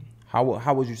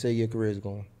 How would you say your career is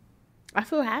going? I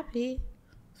feel happy.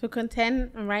 I feel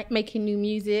content, right? Making new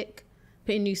music,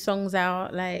 putting new songs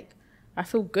out. I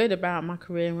feel good about my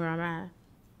career and where I'm at.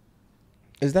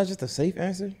 Is that just a safe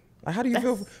answer? How do you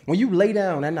feel when you lay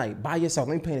down at night by yourself?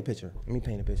 Let me paint a picture.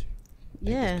 Paint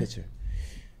Yeah. this picture.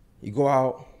 You go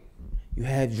out, you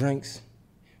have drinks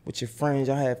with your friends,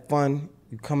 y'all have fun.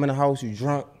 You come in the house, you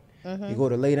drunk. You go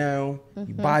to lay down,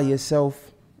 you by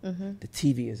yourself, the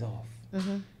TV is off.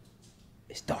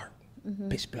 It's dark,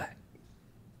 pitch black.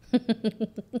 And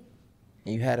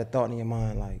you had a thought in your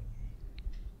mind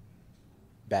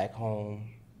back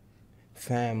home,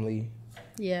 family,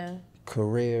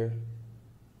 career,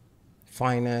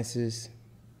 finances.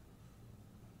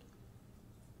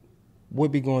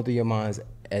 What be going through your minds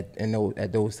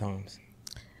at those times?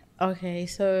 Okay,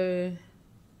 so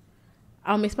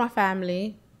I'll miss my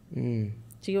family. Do you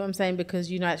get what I'm saying?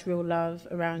 Because it's real love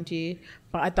around you.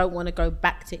 But I don't want to go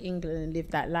back to England and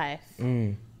live that life.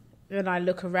 When I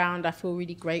look around, I feel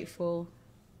really grateful.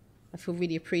 I feel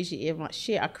really appreciative. I'm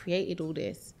shit, I created all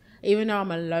this. Even though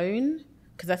I'm alone,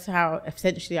 because that's how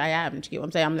essentially I am. Do you get what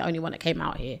I'm saying? I'm the only one that came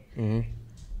out here.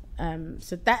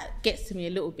 So that gets to me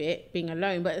a little bit, being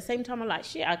alone. But at the same time, I'm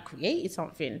shit, I created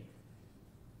something.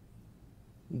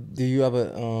 Do you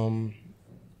ever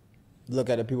look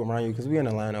at the people around you, because we're in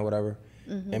Atlanta or whatever,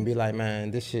 and be like,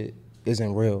 man, this shit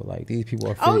isn't real. These people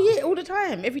are fake. Oh, yeah, all the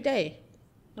time, every day.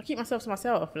 I keep myself to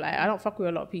myself. I don't fuck with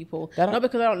a lot of people. Not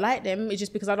because I don't like them, it's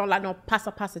just because I don't like no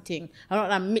passa thing. I don't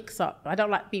like mix up. I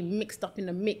don't like being mixed up in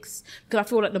the mix. Because I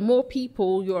feel the more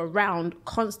people you're around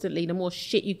constantly, the more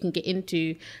shit you can get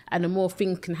into and the more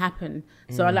things can happen.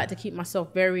 So I like to keep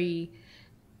myself very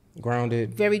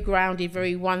grounded,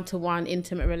 very one-to-one,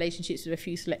 intimate relationships with a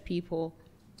few select people.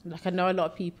 I know a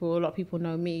lot of people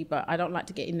know me, but I don't like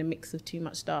to get in the mix of too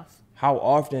much stuff. How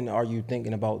often are you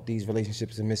thinking about these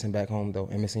relationships and missing back home, though,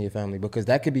 and missing your family? Because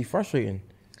that could be frustrating.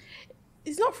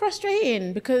 It's not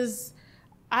frustrating because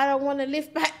I don't want to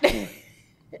live back there.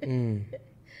 Do you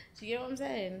get what I'm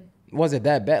saying? Was it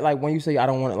that bad? When you say I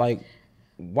don't want to,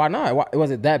 why not?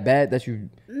 Was it that bad that you...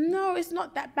 No, it's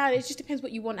not that bad. It just depends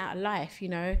what you want out of life, you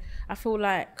know. I feel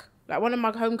like one of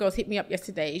my homegirls hit me up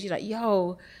yesterday. She's like,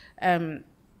 yo,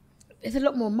 there's a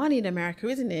lot more money in America,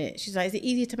 isn't it? She's like, is it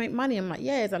easier to make money? I'm like,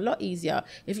 yeah, it's a lot easier.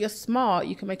 If you're smart,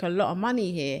 you can make a lot of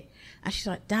money here. And she's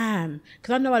like, damn.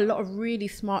 Because I know a lot of really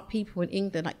smart people in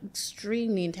England, like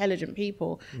extremely intelligent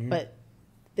people, but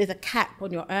there's a cap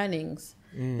on your earnings.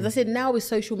 As I said, now with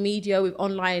social media, with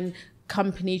online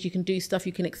companies, you can do stuff,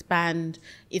 you can expand.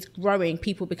 It's growing,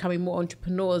 people becoming more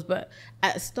entrepreneurs. But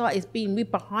at the start, we're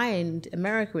behind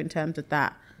America in terms of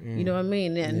that. You know what I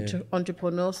mean? And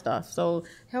entrepreneurial stuff. So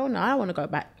hell no, I don't want to go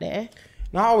back there.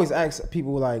 Now I always ask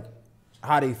people like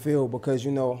how they feel, because you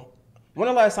know, when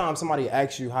the last time somebody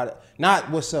asked you not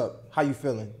what's up, how you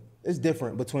feeling? It's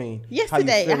different between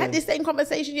yesterday. I had this same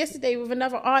conversation yesterday with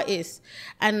another artist,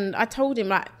 and I told him,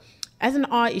 like, as an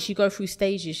artist, you go through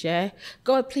stages, yeah?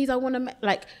 God, please, I want to,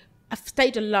 like, a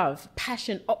stage of love,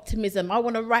 passion, optimism. I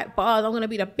want to write bars. I'm going to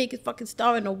be the biggest fucking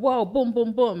star in the world. Boom,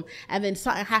 boom, boom. And then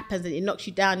something happens and it knocks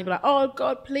you down. You're like, oh,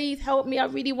 God, please help me. I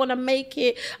really want to make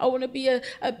it. I want to be a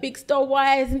big star.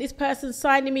 Why isn't this person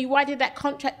signing me? Why did that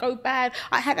contract go bad?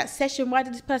 I had that session. Why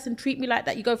did this person treat me like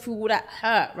that? You go through all that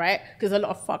hurt, right? Because a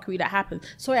lot of fuckery that happens.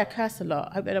 Sorry, I curse a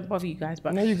lot. I hope I don't bother you guys.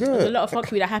 But no, you're good. There's a lot of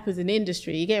fuckery that happens in the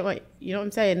industry. You know what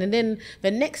I'm saying? And then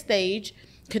the next stage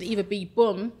could either be,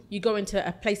 boom, you go into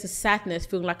a place of sadness,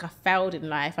 feeling like I failed in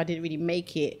life, I didn't really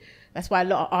make it. That's why a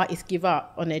lot of artists give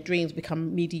up on their dreams,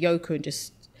 become mediocre and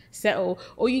just settle.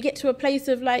 Or you get to a place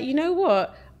of like, you know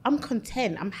what, I'm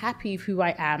content, I'm happy with who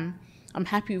I am, I'm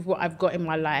happy with what I've got in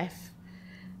my life.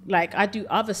 Like, I do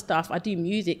other stuff, I do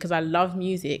music because I love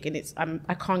music, and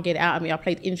I can't get it out of me. I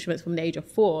played instruments from the age of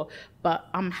 4, but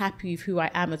I'm happy with who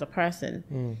I am as a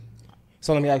person.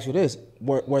 So let me ask you this: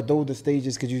 Were those the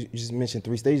stages? Because you just mentioned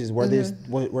 3 stages. Were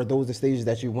those the stages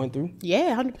that you went through?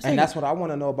 Yeah, 100%. And that's what I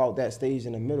want to know about, that stage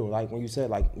in the middle. Like when you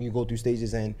said, like you go through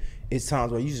stages and it's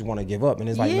times where you just want to give up, and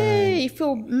it's like, man, you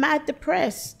feel mad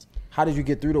depressed. How did you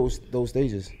get through those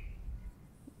stages?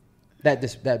 That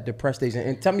depressed stage,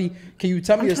 and can you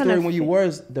tell me a story when you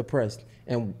was depressed,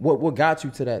 and what got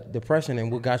you to that depression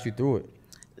and what got you through it?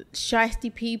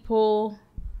 Shiesty people.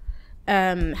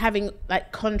 Having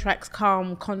like contracts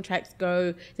come, contracts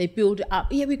go, they build it up.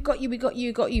 Yeah, we got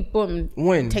you, boom.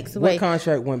 When? Takes away. What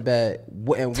contract went bad?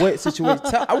 And what situation?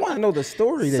 I want to know the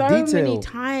story, the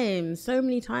detail. So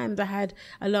many times I had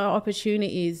a lot of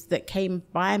opportunities that came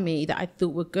by me that I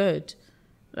thought were good.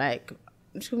 Like,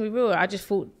 I'm just gonna be real, I just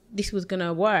thought this was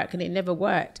gonna work and it never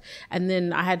worked. And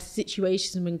then I had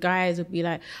situations when guys would be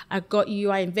like, I got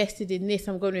you, I invested in this,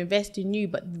 I'm going to invest in you,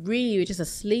 but really you're just a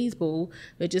sleazeball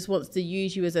that just wants to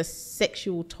use you as a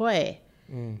sexual toy.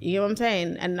 You know what I'm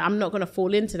saying? And I'm not going to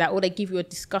fall into that. Or they give you a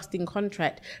disgusting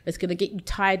contract that's going to get you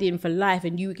tied in for life,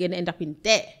 and you're going to end up in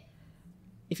debt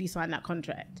if you sign that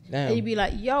contract. Damn. And you'd be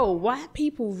like, yo, why are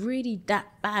people really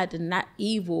that bad and that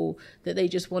evil that they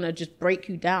just want to just break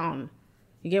you down?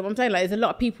 You get what I'm saying? Like, there's a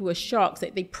lot of people who are sharks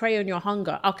that they prey on your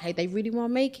hunger. Okay, they really want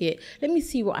to make it. Let me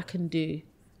see what I can do.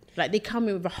 Like, they come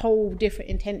in with a whole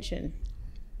different intention.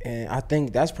 And I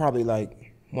think that's probably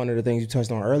like one of the things you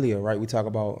touched on earlier, right? We talk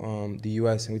about the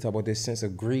U.S. and we talk about this sense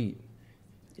of greed.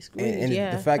 It's greed,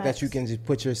 and the fact that you can just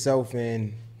put yourself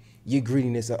in your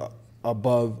greediness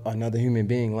above another human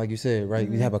being, like you said, right?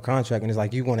 You have a contract and it's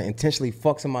like you want to intentionally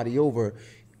fuck somebody over,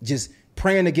 just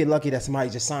praying to get lucky that somebody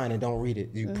just signed and don't read it.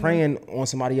 You praying on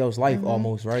somebody else's life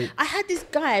almost, right? I had this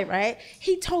guy, right?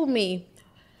 He told me,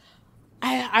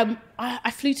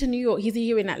 I flew to New York. He's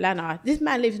here in Atlanta. This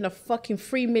man lives in a fucking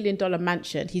 $3 million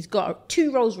mansion. He's got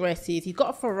 2 Rolls Royces. He's got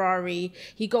a Ferrari.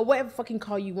 He got whatever fucking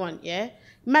car you want, yeah?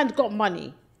 Man's got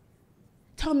money.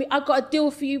 Told me, I got a deal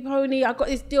for you, Poni. I got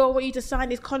this deal. I want you to sign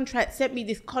this contract. Sent me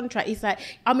this contract. He's like,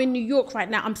 I'm in New York right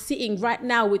now. I'm sitting right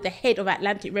now with the head of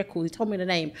Atlantic Records. He told me the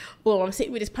name. Boom, I'm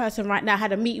sitting with this person right now. I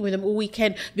had a meeting with him all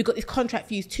weekend. We got this contract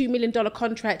for you. It's $2 million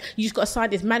contract. You just got to sign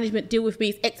this management deal with me.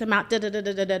 It's X amount. Don't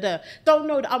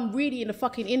know that I'm really in the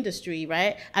fucking industry,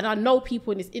 right? And I know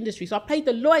people in this industry. So I played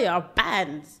the lawyer of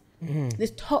bands.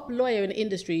 This top lawyer in the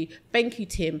industry. Thank you,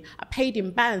 Tim. I paid him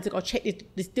bands to go check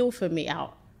this deal for me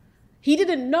out. He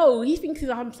didn't know. He thinks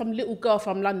I'm some little girl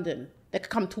from London that could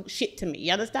come talk shit to me.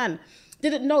 You understand?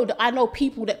 Didn't know that I know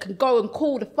people that can go and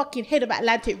call the fucking head of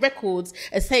Atlantic Records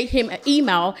and send him an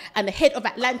email, and the head of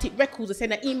Atlantic Records will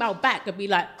send an email back and be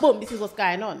like, boom, this is what's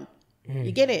going on.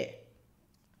 You get it?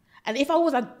 And if I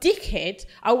was a dickhead,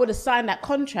 I would have signed that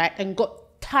contract and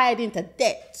got tied into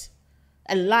debt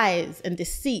and lies and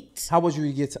deceit. How did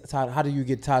you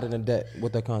get tied in debt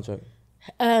with that contract?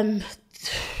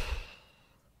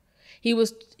 He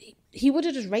would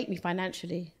have just raped me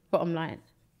financially, bottom line.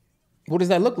 What does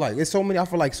that look like? It's so many. I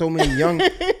feel like so many young.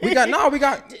 We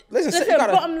got. Listen.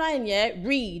 Bottom line, yeah.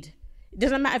 Read. It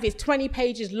doesn't matter if it's 20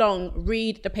 pages long.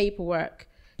 Read the paperwork.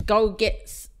 Go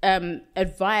get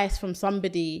advice from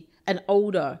somebody, an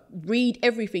older. Read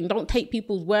everything. Don't take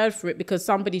people's word for it because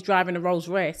somebody's driving a Rolls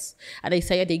Royce and they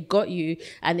say they got you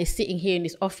and they're sitting here in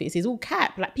this office. It's all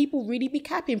cap. Like, people really be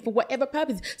capping for whatever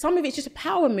purpose. Some of it's just a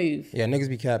power move. Yeah, niggas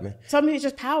be capping. Some of it's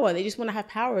just power. They just want to have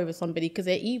power over somebody because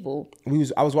they're evil.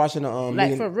 I was watching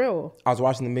for real. I was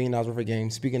watching the $1 Million Worth of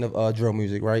Game. Speaking of drill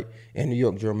music, right? In New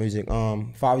York drill music.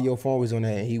 5-Year-Old Phone was on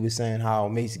that and he was saying how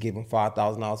Mace gave him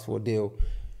 $5,000 for a deal.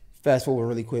 Fast forward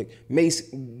really quick. Mace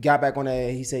got back on that.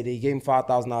 He said that he gave him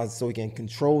 $5,000 so he can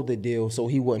control the deal so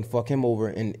he wouldn't fuck him over.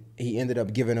 And he ended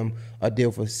up giving him a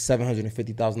deal for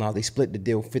 $750,000. They split the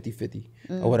deal 50-50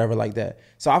 or whatever like that.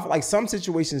 So I feel like some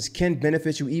situations can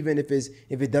benefit you even if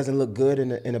it doesn't look good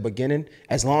in the beginning,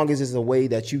 as long as it's a way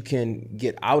that you can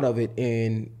get out of it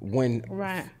and win.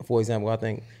 Right. For example, I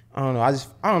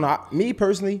don't know. Me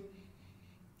personally,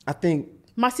 I think.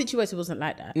 My situation wasn't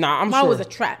like that. Nah, Mine was a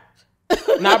trap.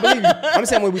 I believe you. I'm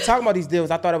saying when we talk about these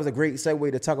deals, I thought it was a great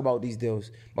segue to talk about these deals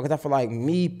because I feel like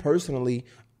me personally,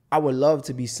 I would love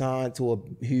to be signed to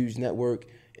a huge network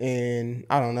and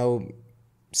I don't know,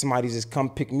 somebody just come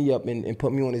pick me up and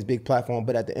put me on this big platform.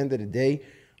 But at the end of the day,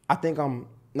 I think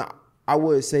I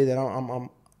would say that I'm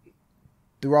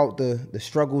throughout the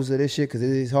struggles of this shit because it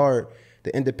is hard.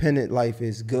 The independent life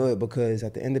is good because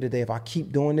at the end of the day, if I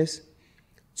keep doing this,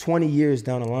 20 years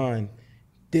down the line,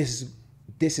 this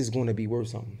is going to be worth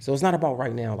something. So it's not about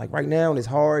right now. Like right now, it's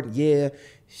hard. Yeah,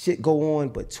 shit go on.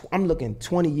 But I'm looking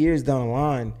 20 years down the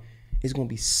line, it's going to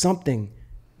be something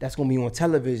that's going to be on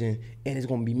television and it's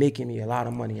going to be making me a lot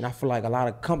of money. And I feel like a lot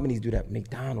of companies do that.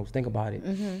 McDonald's, think about it.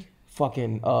 Mm-hmm.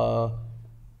 Fucking,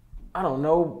 I don't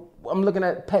know. I'm looking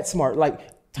at PetSmart,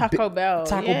 like Taco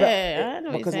Bell. I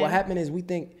know because what happened is we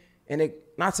think, and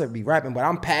it, not to be rapping, but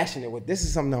I'm passionate with this.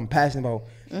 Is something I'm passionate about.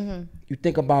 Mm-hmm. You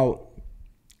think about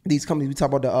these companies, we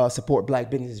talk about the support black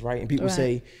businesses, right? And people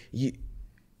say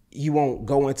you won't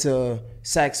go into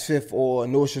Saks Fifth or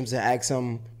Nordstrom's and ask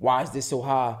them why is this so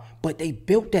high, but they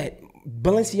built that.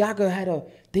 Balenciaga had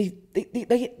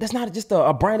that's not just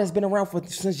a brand that's been around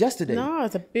since yesterday. No,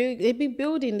 they've been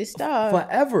building this stuff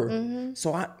forever. Mm-hmm.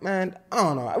 So I don't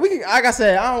know. We can, like I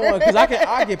said, I don't want because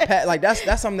I get pat like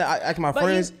that's something that I my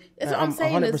friends. That's what I'm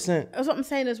saying. 100%. That's what I'm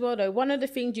saying as well, though. One of the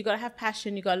things you gotta have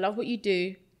passion. You gotta love what you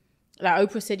do. Like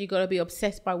Oprah said, you gotta be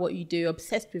obsessed by what you do,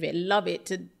 obsessed with it, love it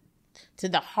to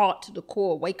the heart, to the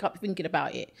core. Wake up thinking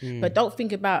about it, but don't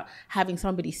think about having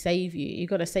somebody save you. You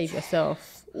gotta save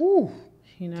yourself. Ooh,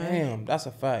 you know. Damn, that's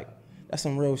a fact. That's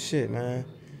some real shit, man.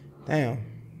 Damn,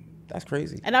 that's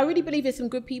crazy. And I really believe there's some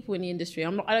good people in the industry.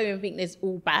 I don't even think there's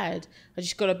all bad. I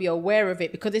just gotta be aware of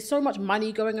it because there's so much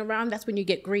money going around. That's when you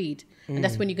get greed, and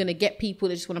that's when you're gonna get people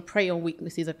that just want to prey on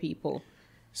weaknesses of people.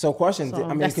 So, question. I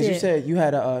mean, because you said you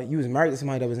had you was married to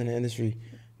somebody that was in the industry.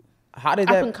 How did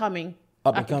that up and coming?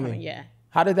 Up and coming, yeah.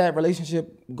 How did that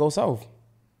relationship go south?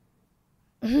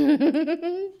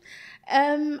 I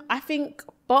think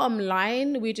bottom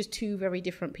line, we're just two very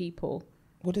different people.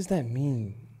 What does that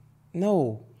mean?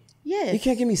 No. Yes. You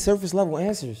can't give me surface level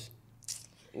answers.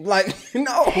 Like,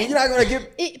 no, you're not gonna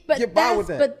get by with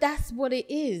that. But that's what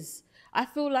it is. I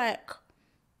feel like,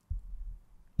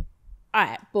 all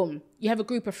right, boom. You have a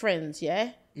group of friends,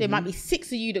 yeah? There might be 6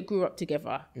 of you that grew up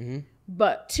together,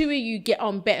 but 2 of you get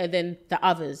on better than the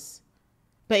others.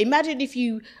 But imagine if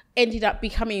you ended up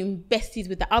becoming besties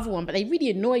with the other one, but they really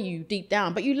annoy you deep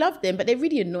down. But you love them, but they're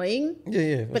really annoying.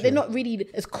 Yeah. But they're not really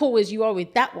as cool as you are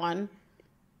with that one,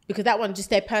 because that one, just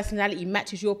their personality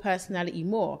matches your personality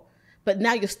more. But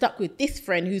now you're stuck with this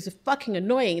friend who's fucking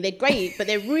annoying. They're great, but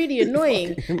they're really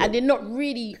annoying. And they're not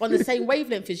really on the same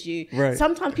wavelength as you. Right.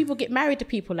 Sometimes people get married to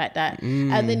people like that.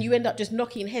 And then you end up just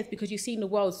knocking heads because you've seen the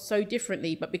world so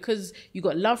differently. But because you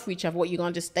got love for each other, you're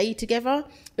going to just stay together.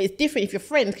 But it's different if you're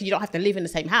friends because you don't have to live in the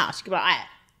same house. You can be like, all right,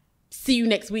 see you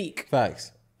next week.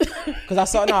 Facts. Because I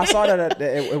saw that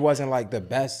it wasn't like the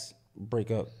best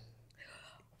breakup.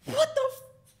 What the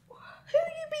who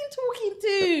you been talking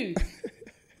to?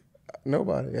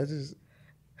 Nobody. I just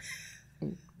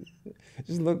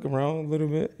look around a little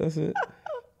bit. That's it.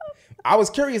 I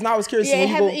was curious. Now I was curious.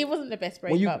 Yeah, it wasn't the best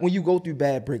breakup. When you go through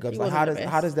bad breakups, like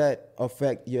how does that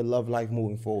affect your love life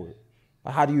moving forward?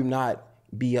 Like how do you not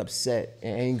be upset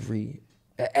and angry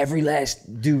at every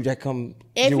last dude that come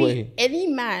your way? Any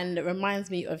man that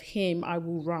reminds me of him, I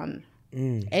will run.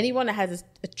 Anyone that has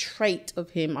a trait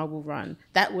of him, I will run.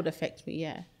 That would affect me.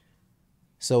 Yeah.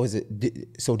 So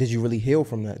did you really heal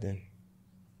from that then?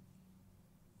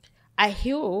 I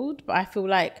healed, but I feel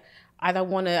like I know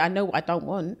what I don't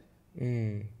want.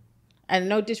 And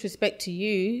no disrespect to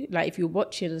you, like if you're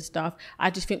watching and stuff, I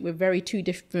just think we're very two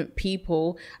different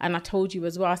people. And I told you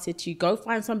as well, I said to you, go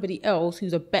find somebody else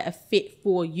who's a better fit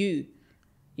for you.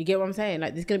 You get what I'm saying?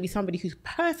 Like there's going to be somebody who's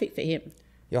perfect for him.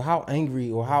 Yo, how angry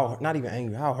or how, not even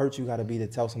angry, how hurt you got to be to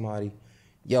tell somebody,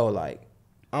 yo, like,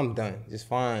 I'm done. Just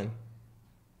find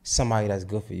somebody that's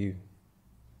good for you.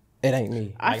 It ain't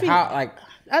me. I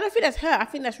don't think that's hurt. I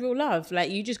think that's real love.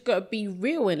 Like you just got to be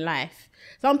real in life.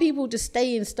 Some people just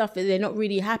stay in stuff that they're not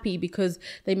really happy because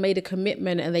they made a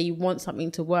commitment and they want something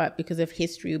to work because of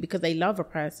history or because they love a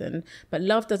person. But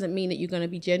love doesn't mean that you're going to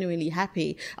be genuinely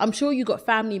happy. I'm sure you got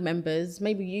family members,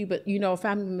 maybe you, but you know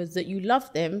family members that you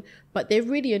love them, but they're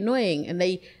really annoying and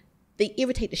they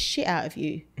irritate the shit out of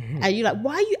you. And you're like,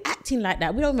 why are you acting like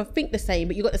that? We don't even think the same,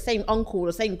 but you got the same uncle or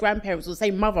the same grandparents or the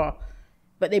same mother,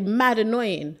 but they're mad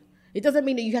annoying. It doesn't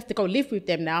mean that you have to go live with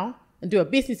them now and do a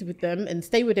business with them and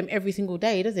stay with them every single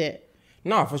day, does it?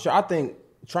 No, for sure. I think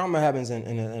trauma happens in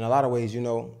a lot of ways, you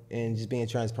know, and just being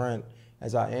transparent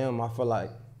as I am, I feel like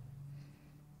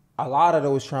a lot of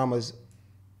those traumas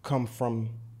come from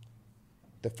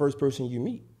the first person you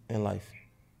meet in life.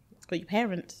 But your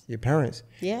parents. Your parents.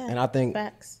 Yeah. And I think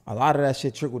facts. A lot of that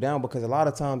shit trickle down because a lot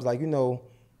of times, like, you know,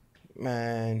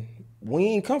 man, we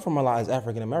ain't come from a lot as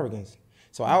African Americans.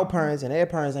 So our parents and their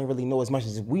parents ain't really know as much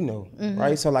as we know,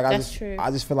 right? So like I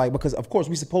just feel like, because of course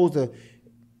we supposed to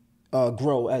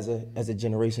grow as a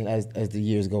generation as the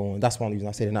years go on. That's one reason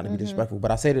I say that, not to be disrespectful,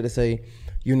 but I say that to say,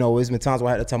 you know, there's been times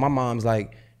where I had to tell my moms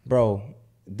like, bro,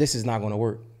 this is not going to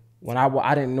work. When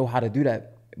I didn't know how to do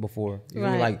that before. You know what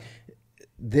I mean? Like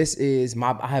this is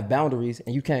I have boundaries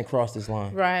and you can't cross this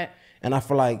line. Right. And I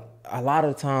feel like a lot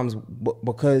of the times,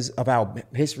 because of our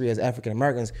history as African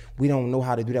Americans, we don't know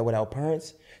how to do that with our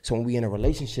parents. So when we in a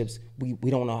relationships,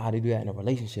 we don't know how to do that in a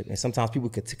relationship. And sometimes people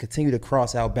could continue to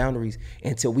cross our boundaries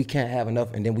until we can't have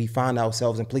enough, and then we find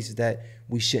ourselves in places that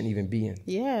we shouldn't even be in.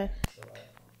 Yeah.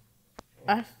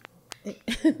 I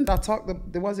talked.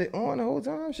 Was it on the whole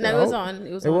time? No, it was on.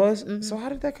 It was. Mm-hmm. So how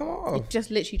did that come off? It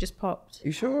just literally just popped.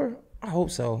 You sure? I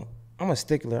hope so. I'm a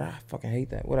stickler. I fucking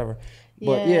hate that. Whatever.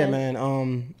 But yeah, man.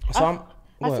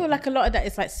 I feel like a lot of that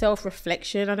is like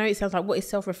self-reflection. I know it sounds like what is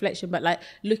self-reflection, but like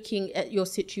looking at your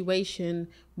situation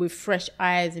with fresh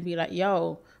eyes and be like,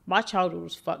 yo, my childhood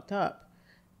was fucked up.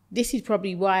 This is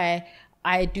probably why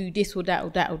I do this or that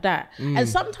or that or that. And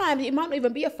sometimes it might not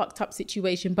even be a fucked up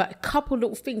situation, but a couple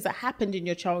little things that happened in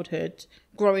your childhood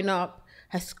growing up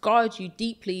has scarred you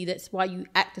deeply. That's why you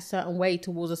act a certain way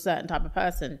towards a certain type of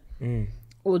person.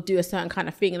 Or do a certain kind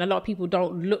of thing. And a lot of people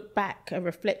don't look back and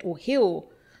reflect or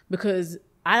heal, because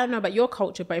I don't know about your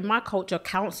culture, but in my culture,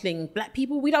 counseling, black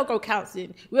people, we don't go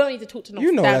counseling. We don't need to talk to no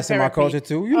You know that's therapy. In my culture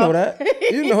too. You know that.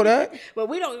 You know that. But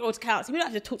we don't go to counseling. We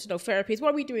don't have to talk to no therapists. Why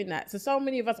are we doing that? So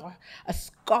many of us are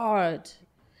scarred.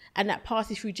 And that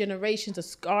passes through generations of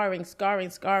scarring.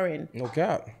 No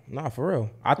cap. Nah, for real.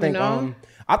 I think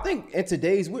I think in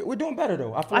today's we're doing better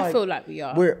though. I feel like we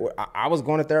are. I was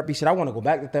going to therapy. Shit, I want to go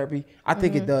back to therapy. I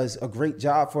think it does a great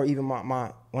job for even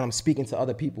my when I'm speaking to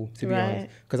other people, to be honest,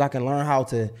 because I can learn how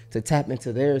to tap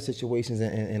into their situations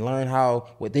and learn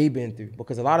what they've been through.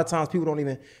 Because a lot of times people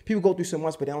go through so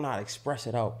much, but they don't know how to express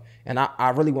it out. And I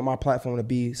really want my platform to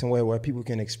be somewhere where people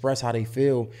can express how they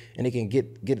feel and they can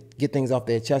get things off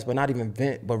their chest, but not even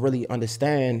vent, but really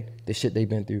understand the shit they've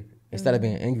been through. Instead of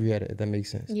being angry at it, if that makes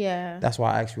sense. Yeah. That's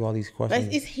why I ask you all these questions.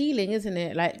 But it's healing, isn't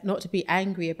it? Like, not to be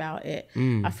angry about it.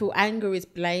 I feel anger is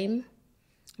blame.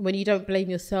 When you don't blame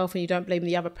yourself and you don't blame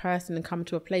the other person and come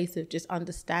to a place of just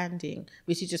understanding,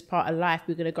 which is just part of life.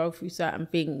 We're going to go through certain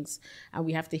things and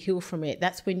we have to heal from it.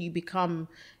 That's when you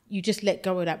just let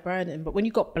go of that burden. But when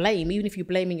you got blame, even if you're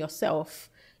blaming yourself,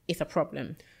 it's a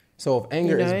problem. So if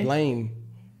anger is blame,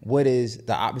 what is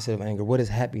the opposite of anger? What is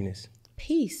happiness?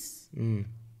 Peace.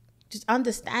 Just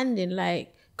understanding,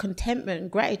 like contentment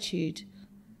and gratitude.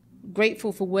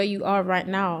 Grateful for where you are right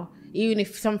now. Even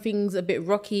if something's a bit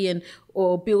rocky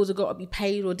or bills have got to be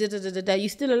paid or you're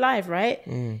still alive, right?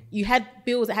 You had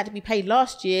bills that had to be paid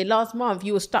last month.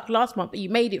 You were stuck last month, but you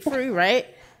made it through, right?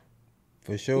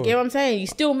 For sure. You get what I'm saying? You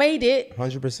still made it.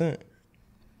 100%.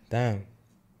 Damn.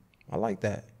 I like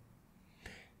that.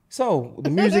 So the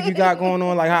music you got going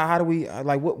on, like how do we,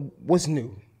 like what's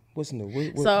new? What's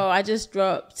new? So I just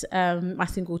dropped my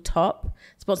single Top,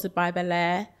 sponsored by Bel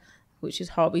Air, which is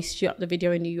hot. We shot the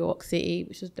video in New York City,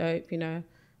 which was dope, you know.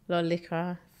 A lot of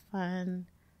liquor, fun.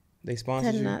 They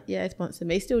sponsored you? Yeah, they sponsored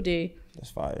me. They still do.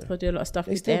 That's fire. So I do a lot of stuff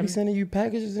they with still them. Be sending you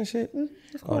packages and shit?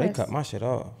 Of course. Oh, they cut my shit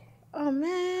off. Oh,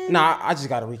 man. Nah, I just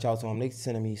got to reach out to them. They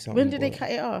sending me something. When did they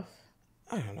cut it off?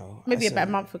 I don't know. Maybe about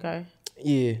a month ago.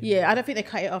 Yeah. Yeah, I don't think they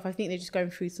cut it off. I think they're just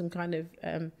going through some kind of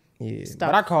stuff.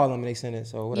 But I call them and they send it,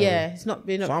 so whatever. Yeah, it's not.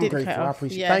 So I'm grateful. I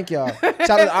appreciate it. Thank y'all.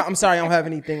 I'm sorry I don't have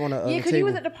anything on the yeah, because you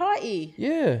was at the party.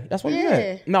 Yeah, that's what we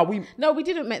met. No, we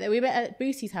didn't met there. We met at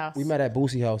Boosie's house. We met at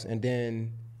Boosie's house, and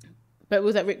then... But it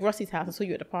was at Rick Ross's house. I saw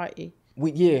you at the party.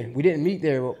 We didn't meet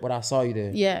there, but I saw you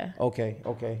there. Yeah. Okay.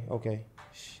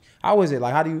 How was it?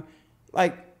 Like, how do you...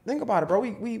 Like, think about it, bro.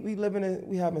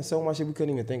 We having so much shit we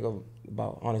couldn't even think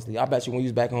about, honestly. I bet you when you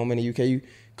was back home in the UK,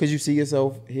 could you see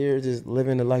yourself here just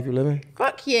living the life you're living?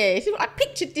 Fuck yeah. See, I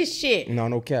pictured this shit.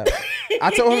 No cap. I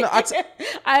told him...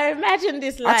 I imagined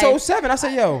this life. I told Seven, I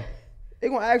said, yo, they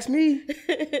gonna ask me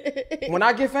when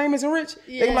I get famous and rich,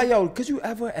 they gonna be like, yo, could you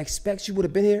ever expect you would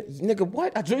have been here? Nigga,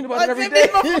 what? I dreamed about it every day.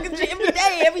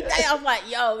 Every day. I was like,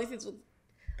 yo, this is...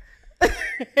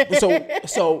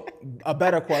 So a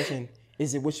better question,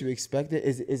 is it what you expected?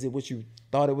 Is it what you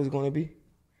thought it was going to be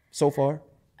so far?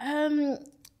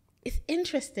 It's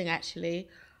interesting, actually.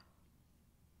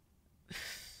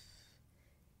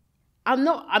 I'm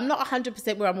not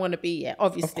 100% where I want to be yet,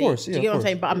 obviously. Of course, yeah. Do you get what I'm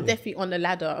saying? But I'm definitely on the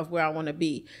ladder of where I want to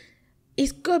be.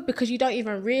 It's good because you don't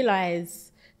even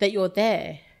realize that you're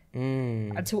there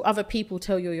until other people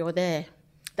tell you you're there.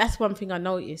 That's one thing I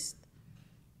noticed.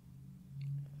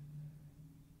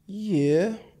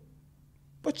 Yeah.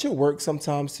 But your work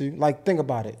sometimes too. Like, think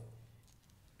about it.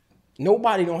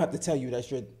 Nobody don't have to tell you that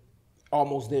you're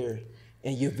almost there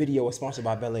and your video is sponsored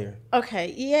by Bel Air.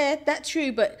 Okay, yeah, that's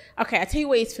true. But, okay, I tell you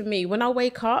what it is for me. When I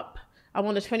wake up, I'm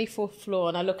on the 24th floor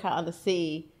and I look out on the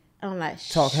sea and I'm like,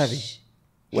 talk heavy.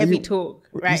 Heavy talk,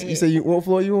 right? You say what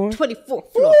floor you on?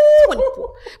 24th floor.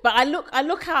 24. But I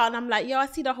look out and I'm like, yo, I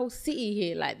see the whole city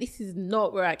here. Like, this is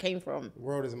not where I came from. The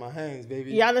world is in my hands,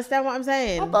 baby. You understand what I'm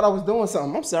saying? I thought I was doing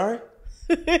something. I'm sorry.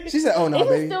 She said, "Oh no,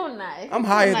 baby, still nice. I'm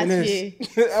higher than this.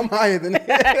 I'm higher than this."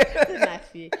 It's nice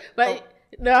for you, but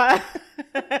no,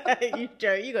 you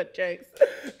joke. You got jokes.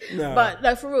 No, but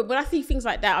no, for real. When I see things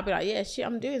like that, I'll be like, "Yeah, shit,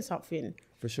 I'm doing something."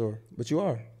 For sure, but you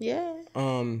are. Yeah.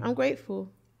 I'm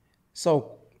grateful.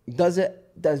 So does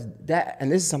that?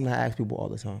 And this is something I ask people all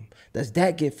the time. Does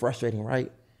that get frustrating?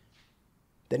 Right?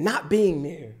 The not being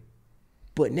there,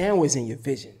 but now it's in your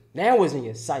vision. Now it's in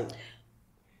your sight.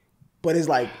 But it's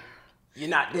like, you're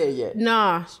not there yet.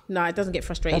 No, it doesn't get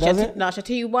frustrating. Shall I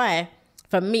tell you why?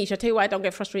 For me, shall I tell you why I don't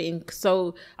get frustrating?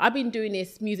 So I've been doing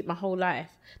this music my whole life.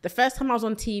 The first time I was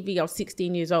on TV, I was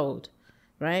 16 years old,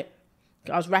 right?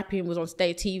 I was rapping, was on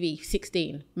stage TV,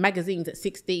 16. Magazines at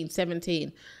 16,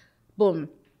 17. Boom.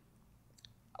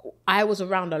 I was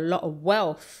around a lot of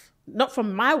wealth. Not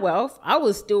from my wealth. I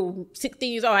was still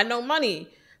 16 years old. I had no money.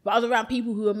 But I was around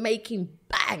people who were making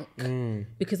bank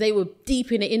because they were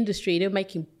deep in the industry. They were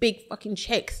making big fucking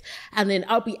checks. And then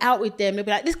I'll be out with them. They'll be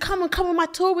like, let's come on my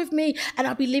tour with me. And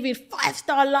I'll be living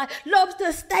 5-star life,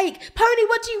 lobster, steak. Pony,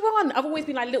 what do you want? I've always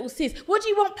been like, little sis, what do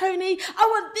you want, Pony? I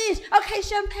want this. Okay,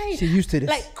 champagne. She's used to this.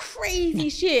 Like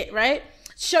crazy shit, right?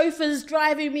 Chauffeurs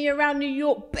driving me around New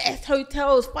York, best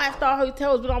hotels, 5-star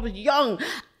hotels when I was young.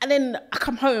 And then I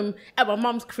come home at my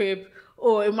mum's crib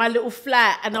or in my little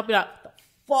flat and I'll be like,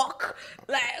 fuck,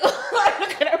 like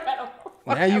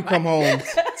now you come home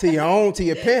to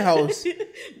your penthouse.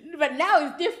 But now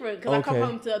it's different because I come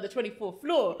home to the 24th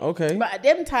floor. Okay. But at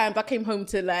them times I came home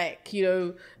to like, you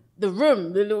know, the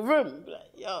little room.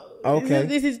 Like, yo, okay.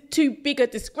 This is too big a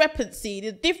discrepancy.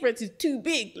 The difference is too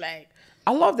big. Like,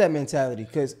 I love that mentality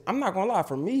because I'm not gonna lie,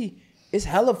 for me, it's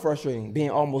hella frustrating being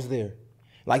almost there.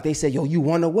 Like they say, yo, you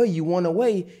one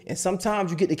away, and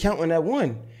sometimes you get to counting that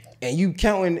one. And you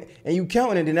counting,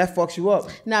 and then that fucks you up.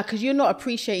 Nah, because you're not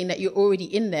appreciating that you're already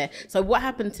in there. So what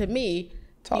happened to me?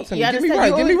 Talk to me. Get me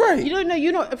right. You don't know.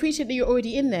 You're not appreciating that you're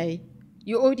already in there.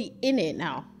 You're already in it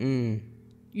now.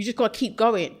 You just gotta keep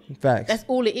going. Facts. That's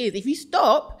all it is. If you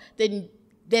stop, then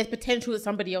there's potential that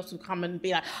somebody else will come and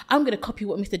be like, I'm gonna copy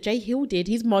what Mr. J Hill did,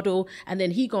 his model, and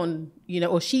then he gone, you know,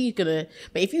 or she's gonna.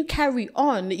 But if you carry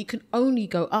on, you can only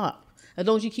go up as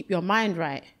long as you keep your mind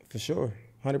right. For sure.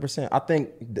 100%. I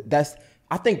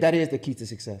think that is the key to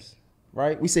success,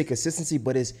 right? We say consistency,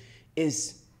 but it's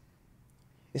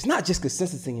not just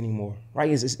consistency anymore, right?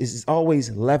 It's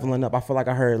always leveling up. I feel like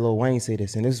I heard Lil Wayne say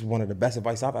this, and this is one of the best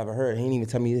advice I've ever heard. He didn't even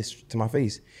tell me this to my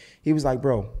face. He was like,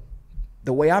 bro,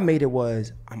 the way I made it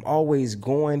was I'm always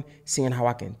going, seeing how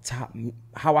I can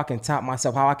top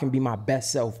myself, how I can be my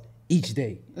best self each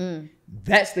day.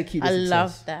 That's the key to success. I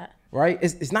love that. right?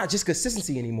 It's not just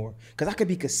consistency anymore. Because I could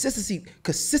be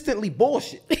consistently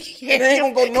bullshit. Yeah, it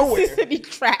ain't gonna go nowhere. Consistently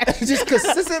trash. Just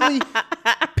consistently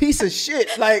piece of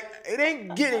shit. Like, it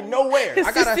ain't getting nowhere.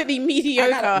 Consistently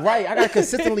mediocre. I gotta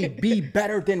consistently be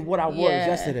better than what I was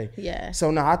yesterday. Yeah.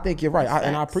 So no, I think you're right.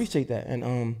 And I appreciate that.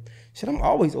 And shit, I'm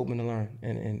always open to learn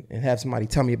and have somebody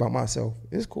tell me about myself.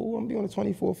 It's cool. I'm gonna be on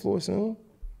the 24th floor soon.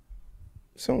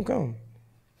 Soon come.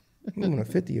 I'm on the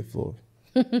 50th floor.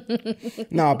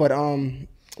 Nah, but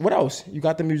what else? You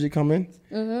got the music coming.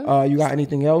 You got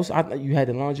anything else? You had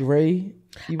the lingerie.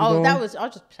 I was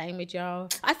just playing with y'all.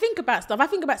 I think about stuff. I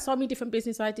think about so many different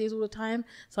business ideas all the time.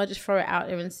 So I just throw it out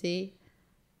there and see.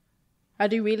 I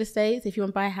do real estate. So if you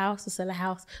want to buy a house or sell a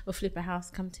house or flip a house,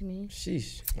 come to me.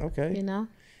 Sheesh. Okay. You know?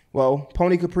 Well,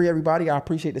 Poni Capri, everybody, I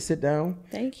appreciate the sit down.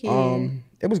 Thank you.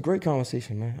 It was a great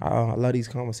conversation, man. I love these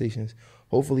conversations.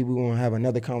 Hopefully we won't have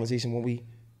another conversation when we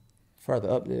further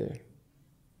up there.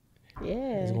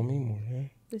 Yeah. It's gonna mean more, man.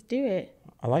 Let's do it.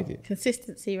 I like it.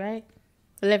 Consistency, right?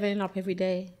 Leveling up every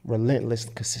day. Relentless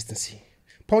consistency.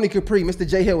 Poni Capri, Mr.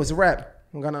 J Hill is a wrap. I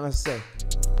don't got nothing else to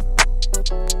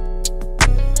say.